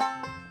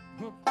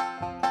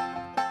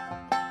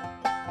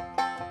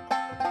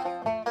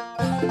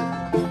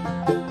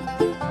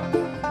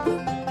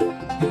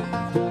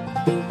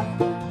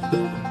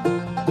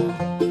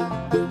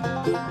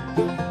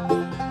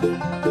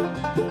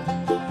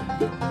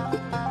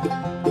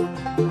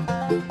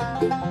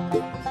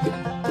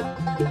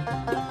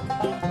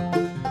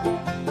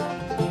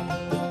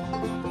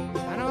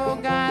 I know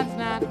God's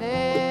not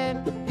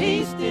dead,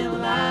 He's still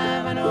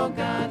alive. I know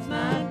God's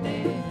not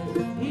dead,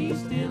 He's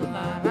still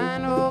alive. I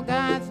know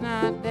God's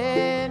not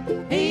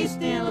dead, He's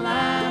still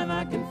alive.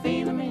 I can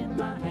feel Him in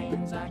my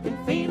hands, I can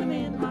feel Him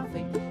in my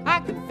feet, I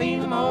can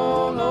feel Him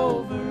all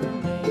over me.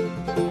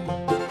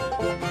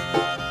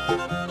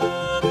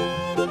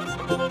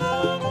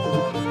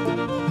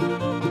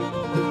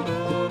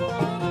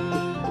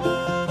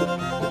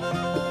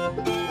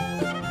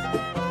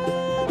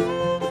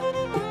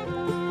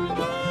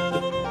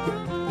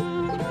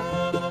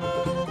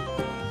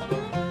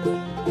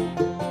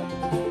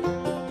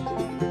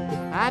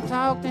 I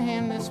talked to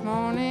Him this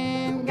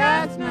morning,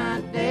 God's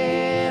not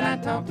dead. I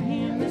talked to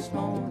Him this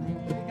morning,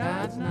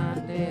 God's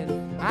not dead.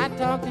 I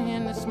talked to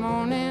Him this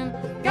morning,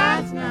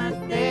 God's not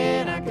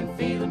dead. I can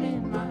feel Him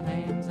in my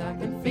hands, I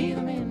can feel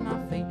Him in my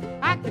feet,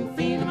 I can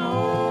feel Him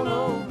all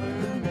over me.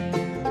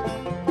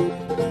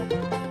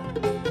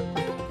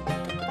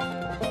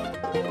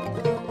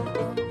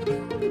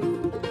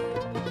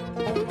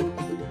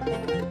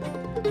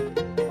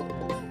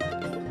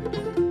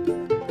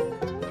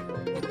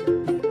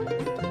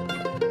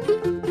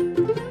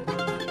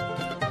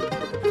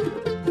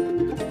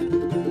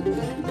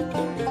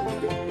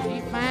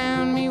 He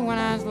found me when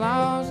I was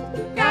lost,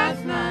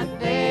 God's not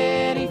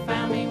dead. He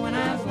found me when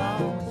I was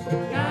lost,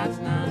 God's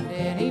not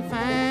dead. He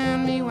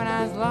found me when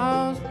I was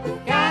lost,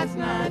 God's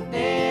not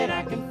dead.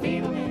 I can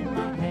feel Him in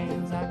my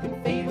hands, I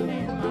can feel Him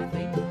in my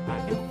feet, I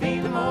can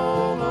feel Him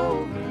all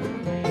over me.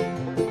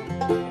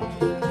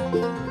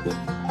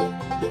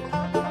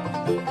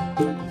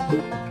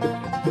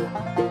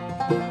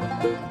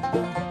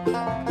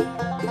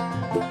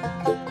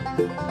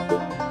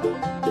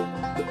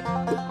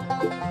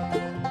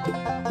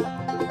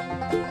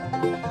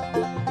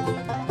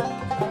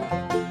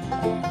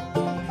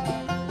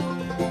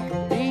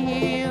 He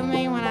healed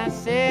me when I was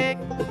sick,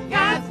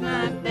 God's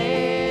not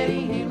dead.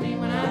 He healed me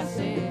when I was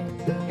sick,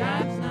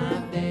 God's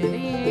not dead.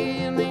 He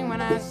healed me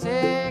when I was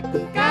sick,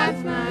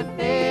 God's not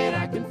dead.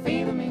 I can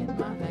feel Him in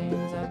my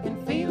hands, I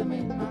can feel Him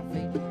in my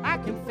feet, I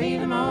can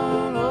feel Him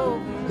all over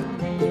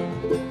me.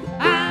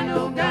 I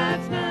know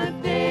God's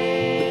not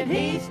dead,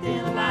 He's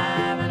still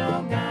alive. I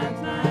know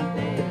God's not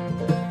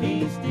dead,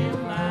 He's still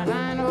alive.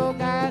 I know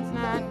God's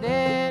not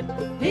dead,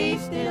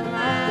 He's still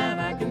alive.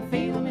 I can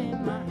feel Him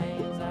in my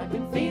hands, I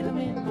can feel Him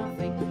in my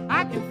feet,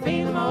 I can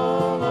feel Him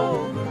all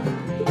over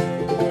me.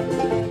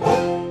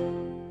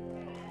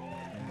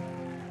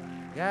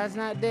 God's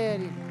not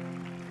dead.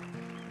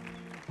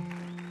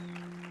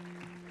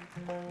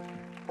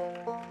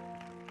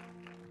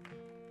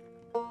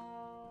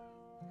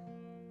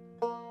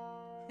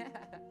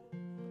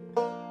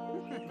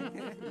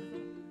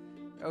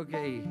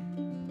 Okay.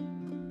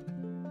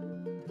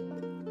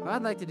 Well,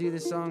 I'd like to do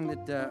this song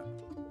that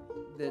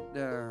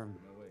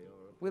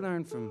we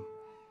learned from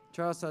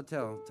Charles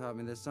Sawtell. Taught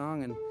me this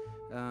song, and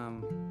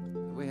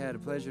we had a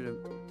pleasure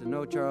to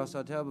know Charles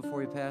Sawtell before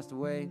he passed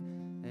away,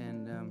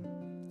 and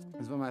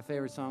it's one of my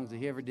favorite songs that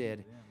he ever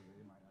did.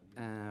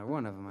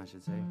 One of them, I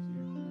should say.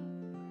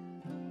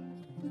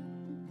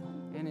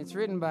 And it's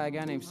written by a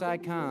guy named Cy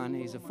Khan.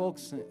 He's a folk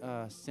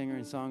singer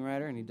and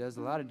songwriter, and he does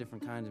a lot of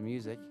different kinds of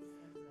music.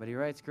 But he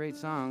writes great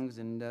songs,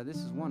 and this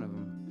is one of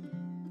them.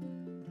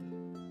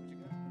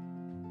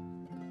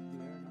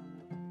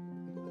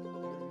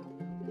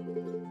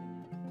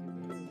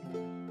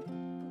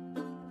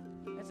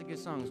 That's a good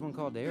song. It's one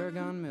called The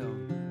Aragon Mill.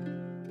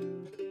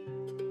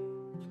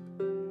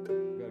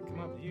 Gotta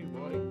come up to you,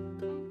 buddy.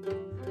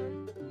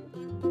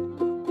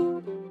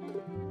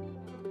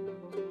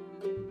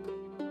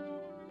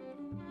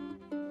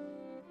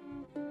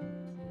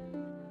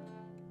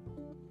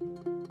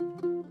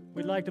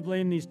 We'd like to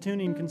blame these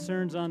tuning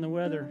concerns on the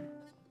weather,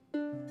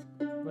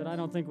 but I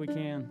don't think we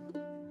can.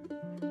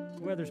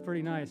 The weather's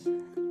pretty nice.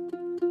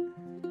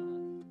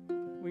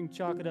 We can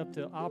chalk it up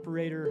to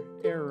operator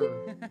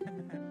error.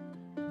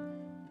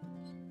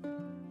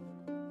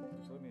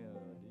 Put me a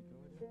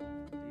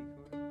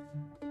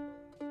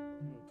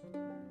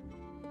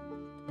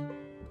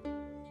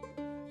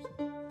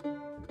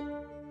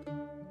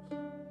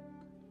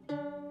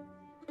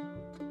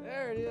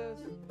There it is.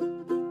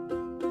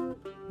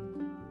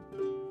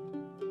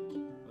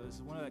 This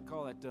is one that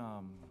call it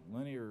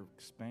linear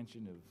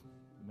expansion of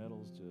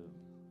metals to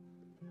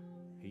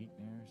heat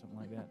and air, something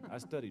like that. I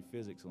studied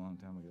physics a long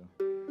time ago.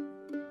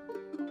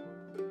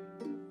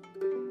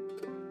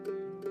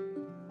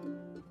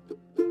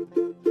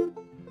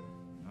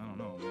 I don't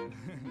know, man.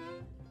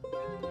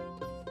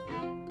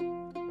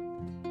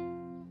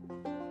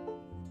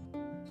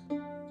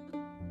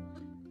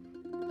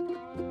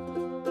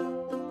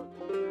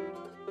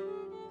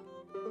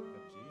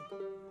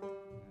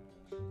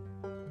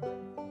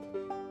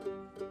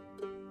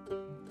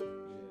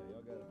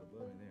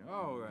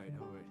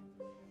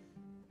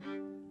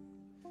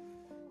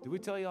 Did we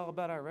tell y'all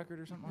about our record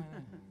or something like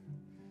that?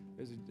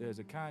 There's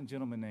a kind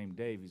gentleman named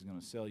Dave. He's going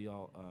to sell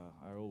y'all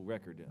our old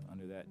record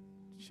under that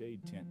shade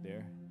tent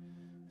there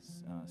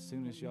as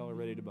soon as y'all are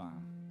ready to buy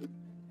them.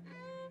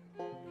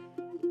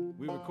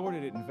 We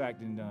recorded it, in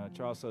fact, in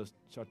Charles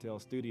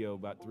Chartel's studio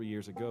about 3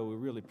 years ago. We're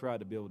really proud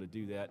to be able to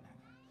do that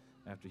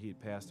after he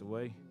had passed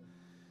away.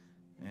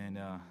 And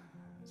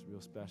it's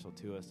real special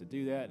to us to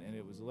do that. And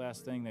it was the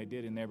last thing they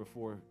did in there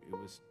before it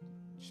was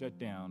shut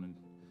down. And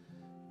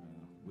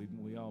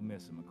we all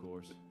miss him, of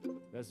course.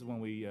 This is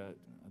when I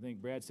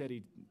think Brad said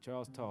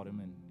Charles taught him,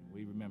 and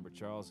we remember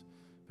Charles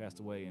passed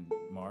away in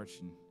March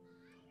and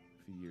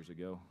a few years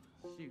ago.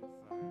 Shoot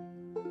fire.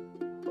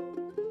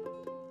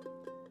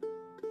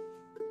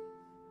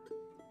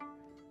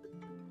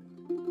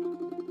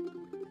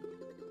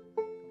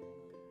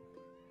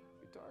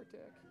 Guitar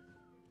tech.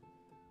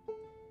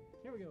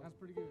 Here we go. That's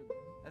pretty good.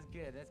 That's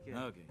good. That's good.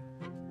 Okay.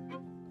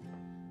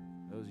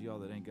 Those of y'all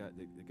that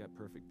got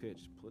perfect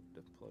pitch, put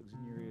the plugs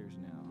in your ears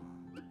now.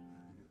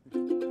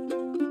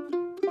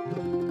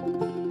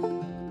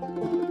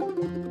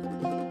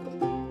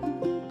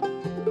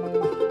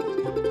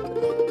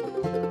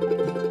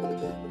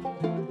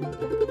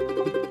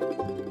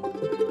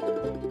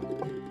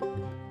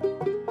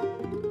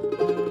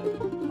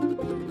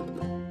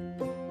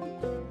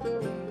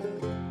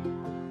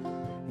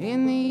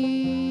 In the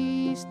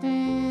east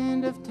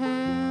end of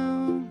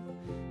town,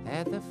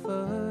 at the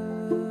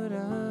foot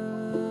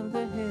of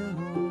the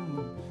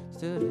hill,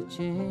 stood a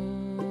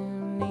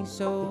chimney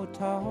so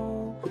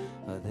tall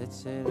that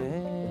said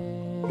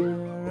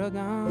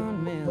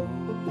Aragon Mill.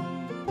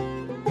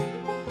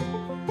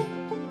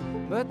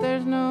 But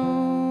there's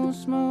no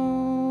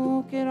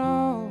smoke at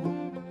all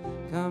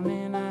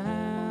coming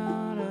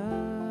out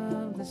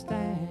of the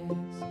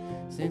stacks,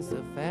 since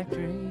the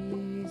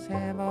factories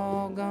have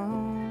all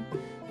gone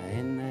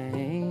and they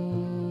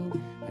ain't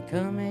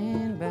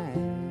coming back.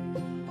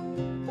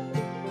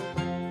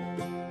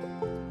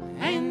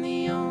 And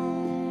the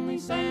only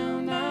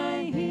sound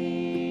I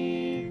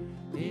hear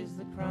is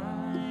the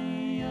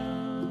cry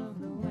of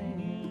the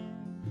wind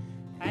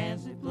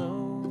as it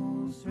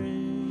blows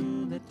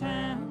through the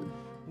town.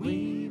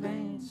 Weave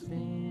and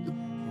spin,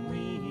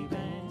 weave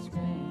and spin.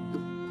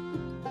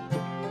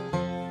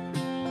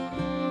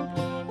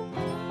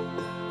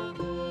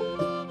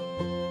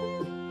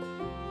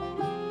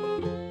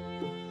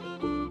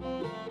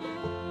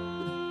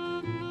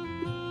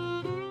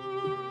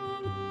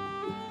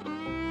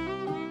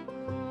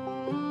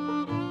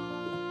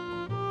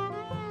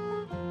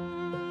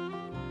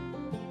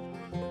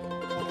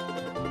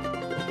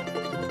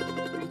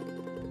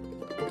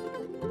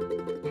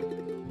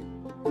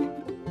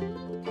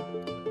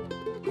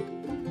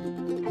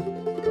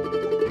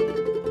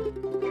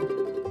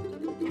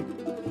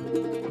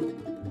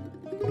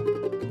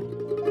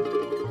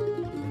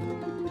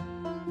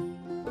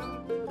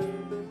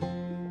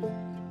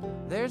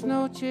 There's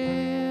no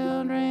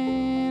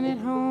children at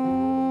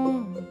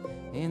home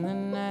in the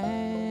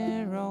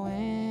narrow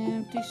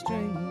empty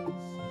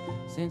streets,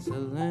 since the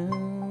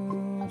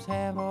looms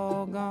have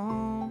all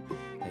gone.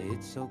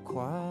 It's so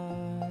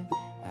quiet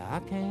I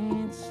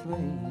can't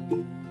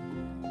sleep,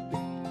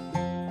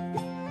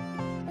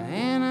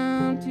 and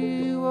I'm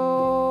too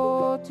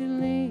old to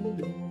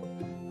leave,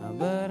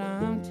 but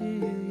I'm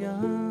too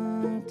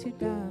young to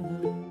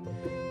die,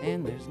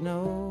 and there's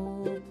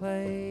no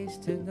place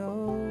to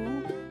go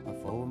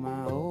for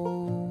my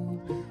old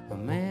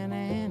man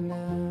and I.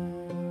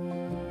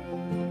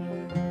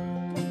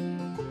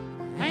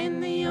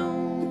 And the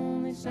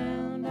only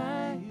sound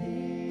I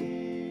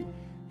hear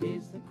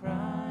is the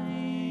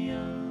cry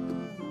of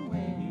the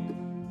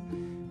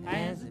wind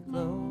as it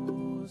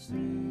blows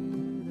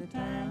through the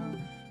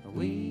town.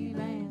 Weave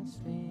and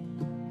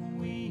spin,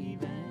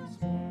 weave and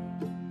spin.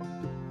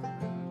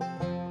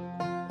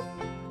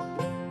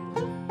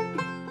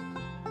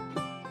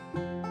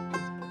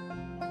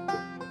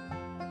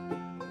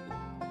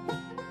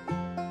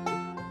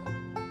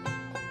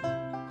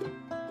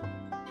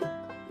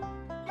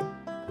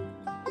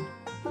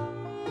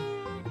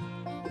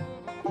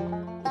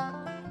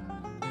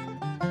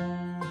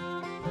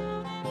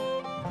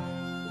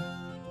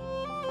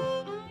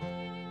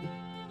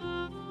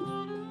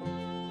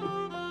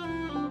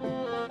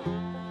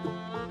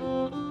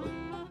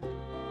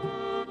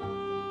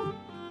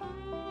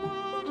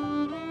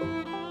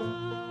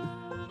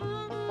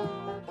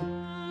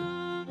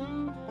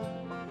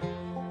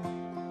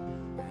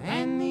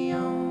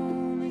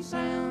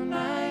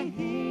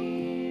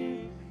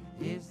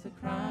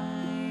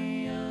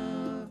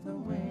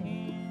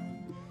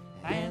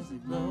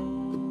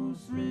 flows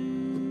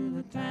through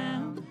the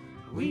town.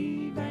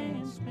 Weave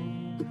and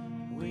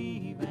spin,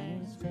 weave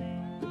and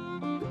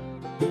spin.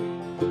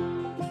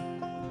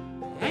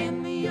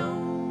 And the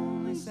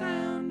only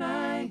sound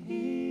I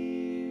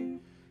hear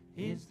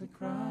is the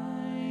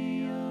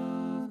cry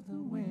of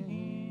the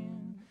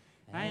wind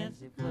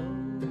as it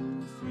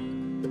flows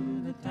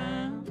through the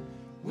town.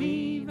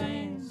 Weave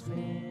and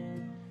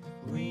spin,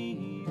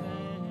 weave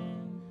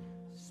and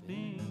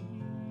spin.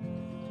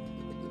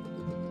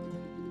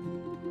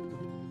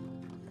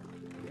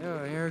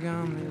 Yo,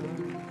 Aragon Mill.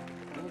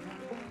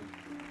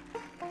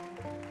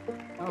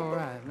 All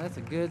right, that's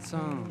a good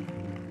song.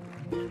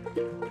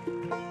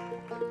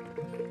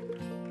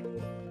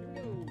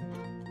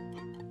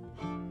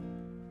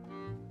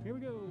 Here we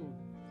go.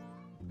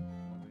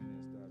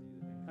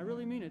 I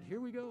really mean it.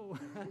 Here we go.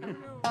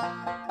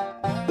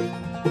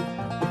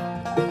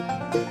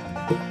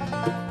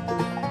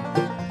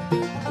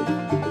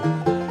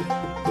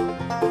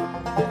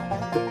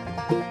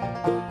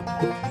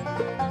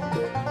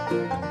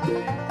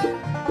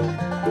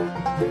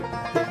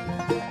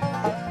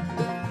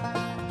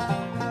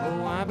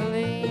 Oh, I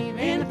believe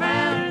in the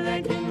power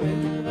that can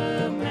move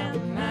a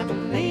mountain. I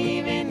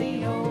believe in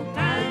the old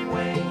time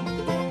way.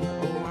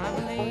 Oh, I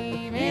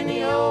believe in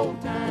the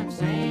old time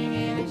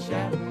singing and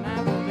shouting.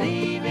 I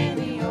believe in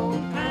the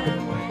old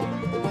time way.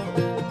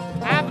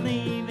 I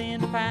believe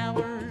in the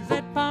powers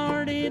that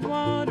parted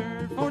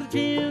water for the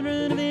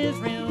children of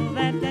Israel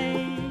that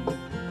day.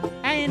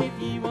 And if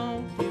you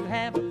want to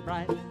have a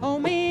bright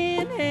home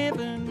in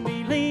heaven,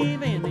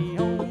 believe in the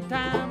old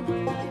time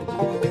way.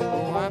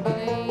 Oh, I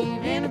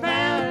believe in the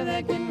power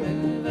that can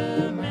move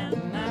a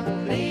mountain. I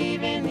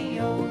believe in the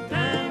old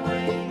time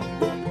way.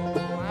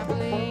 Oh, I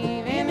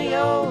believe in the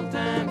old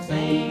time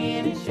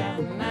singing and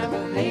shouting. I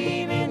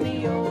believe in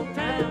the old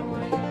time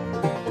way.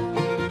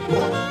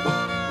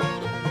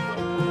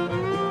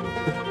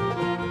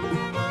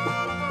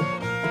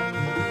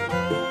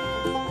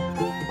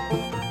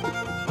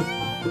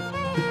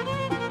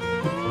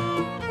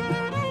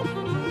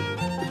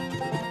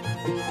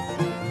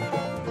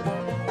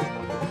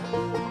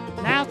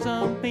 Now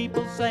some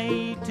people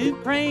say to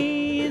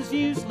pray is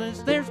useless.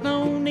 There's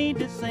no need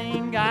to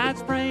sing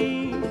God's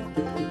praise.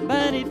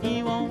 But if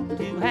you want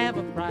to have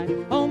a bright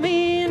home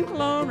in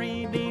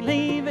glory,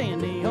 believe in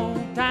the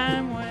old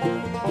time way.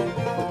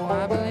 Oh,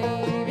 I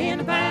believe in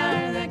the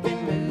power that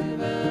can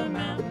move a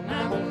mountain.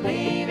 I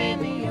believe in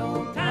the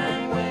old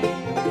time way.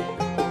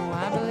 Oh,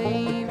 I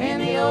believe in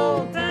the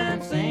old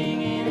time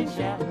singing and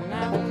shouting.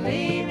 I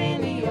believe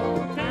in the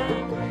old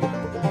time way.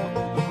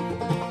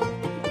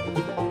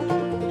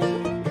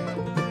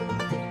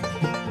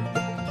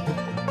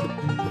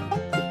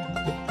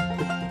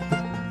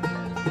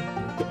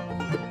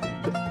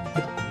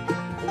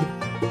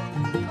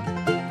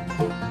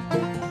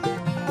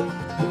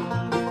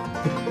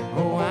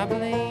 Oh, I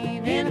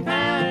believe in the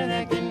power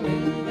that can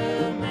move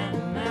a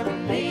mountain. I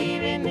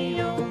believe in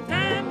the old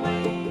time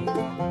way.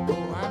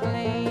 Oh, I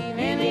believe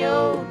in the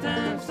old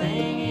time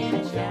singing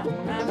and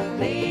shouting. I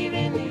believe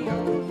in the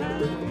old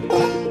time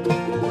way.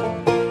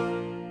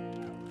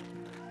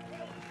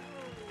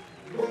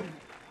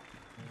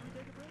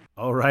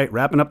 All right,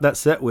 wrapping up that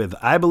set with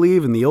I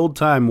Believe in the Old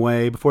Time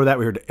Way. Before that,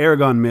 we heard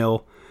Aragon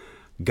Mill,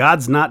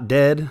 God's Not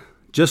Dead,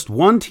 Just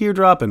One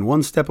Teardrop and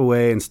One Step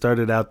Away, and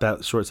started out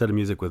that short set of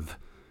music with...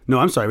 No,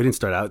 I'm sorry, we didn't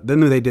start out. Then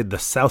they did the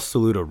South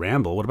Saluda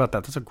Ramble. What about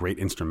that? That's a great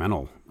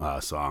instrumental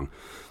song.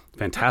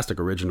 Fantastic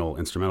original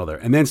instrumental there.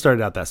 And then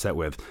started out that set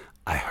with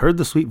I Heard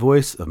the Sweet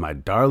Voice of My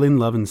Darling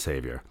Loving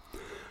Savior.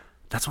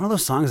 That's one of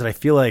those songs that I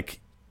feel like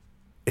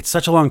it's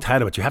such a long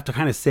title, but you have to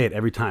kind of say it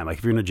every time. Like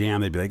if you're in a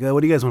jam, they'd be like, oh, what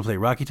do you guys want to play?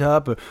 Rocky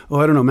Top? Or, oh,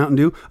 I don't know, Mountain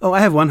Dew? Oh, I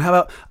have one. How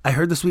about I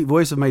Heard the Sweet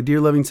Voice of My Dear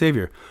Loving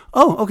Savior?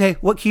 Oh, okay.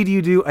 What key do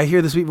you do I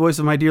Hear the Sweet Voice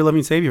of My Dear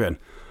Loving Savior in?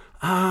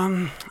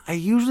 I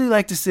usually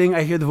like to sing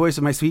I Hear the Voice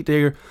of My Sweet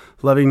Dear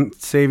Loving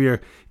Savior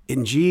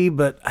in G,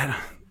 but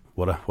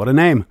what a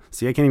name.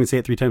 See, I can't even say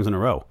it 3 times in a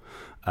row.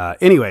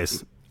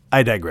 Anyways,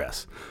 I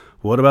digress.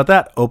 What about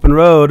that? Open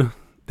Road.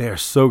 They are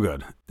so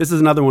good. This is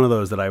another one of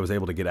those that I was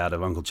able to get out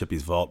of Uncle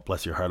Chippy's vault.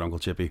 Bless your heart, Uncle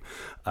Chippy.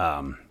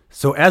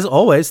 So as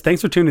always,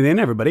 thanks for tuning in,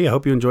 everybody. I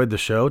hope you enjoyed the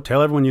show.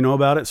 Tell everyone you know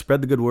about it.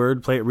 Spread the good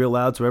word. Play it real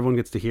loud so everyone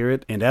gets to hear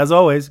it. And as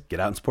always, get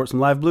out and support some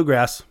live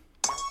bluegrass.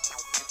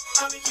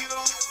 Honey, you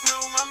don't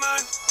know my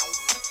mind.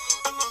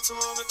 I'm lonesome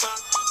all the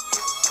time.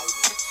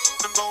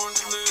 I'm born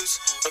to lose,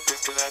 but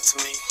picture that to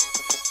me.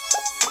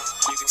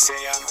 You can say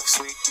I'm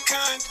sweet and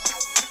kind.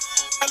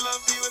 I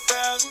love you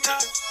 1,000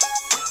 times.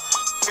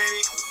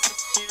 Baby,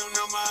 you don't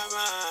know my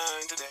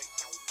mind today.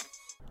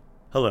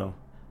 Hello,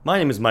 my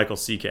name is Michael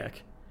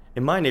Seacak,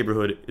 and my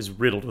neighborhood is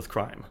riddled with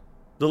crime.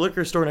 The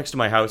liquor store next to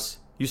my house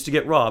used to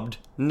get robbed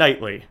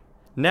nightly.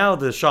 Now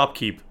the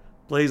shopkeep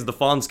plays the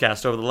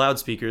Fonzcast over the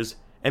loudspeakers,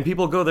 and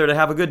people go there to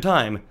have a good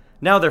time.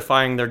 Now they're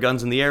firing their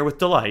guns in the air with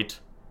delight.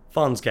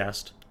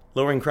 Fonzcast,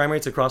 lowering crime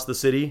rates across the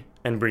city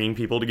and bringing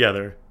people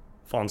together.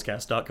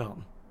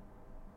 Fonzcast.com.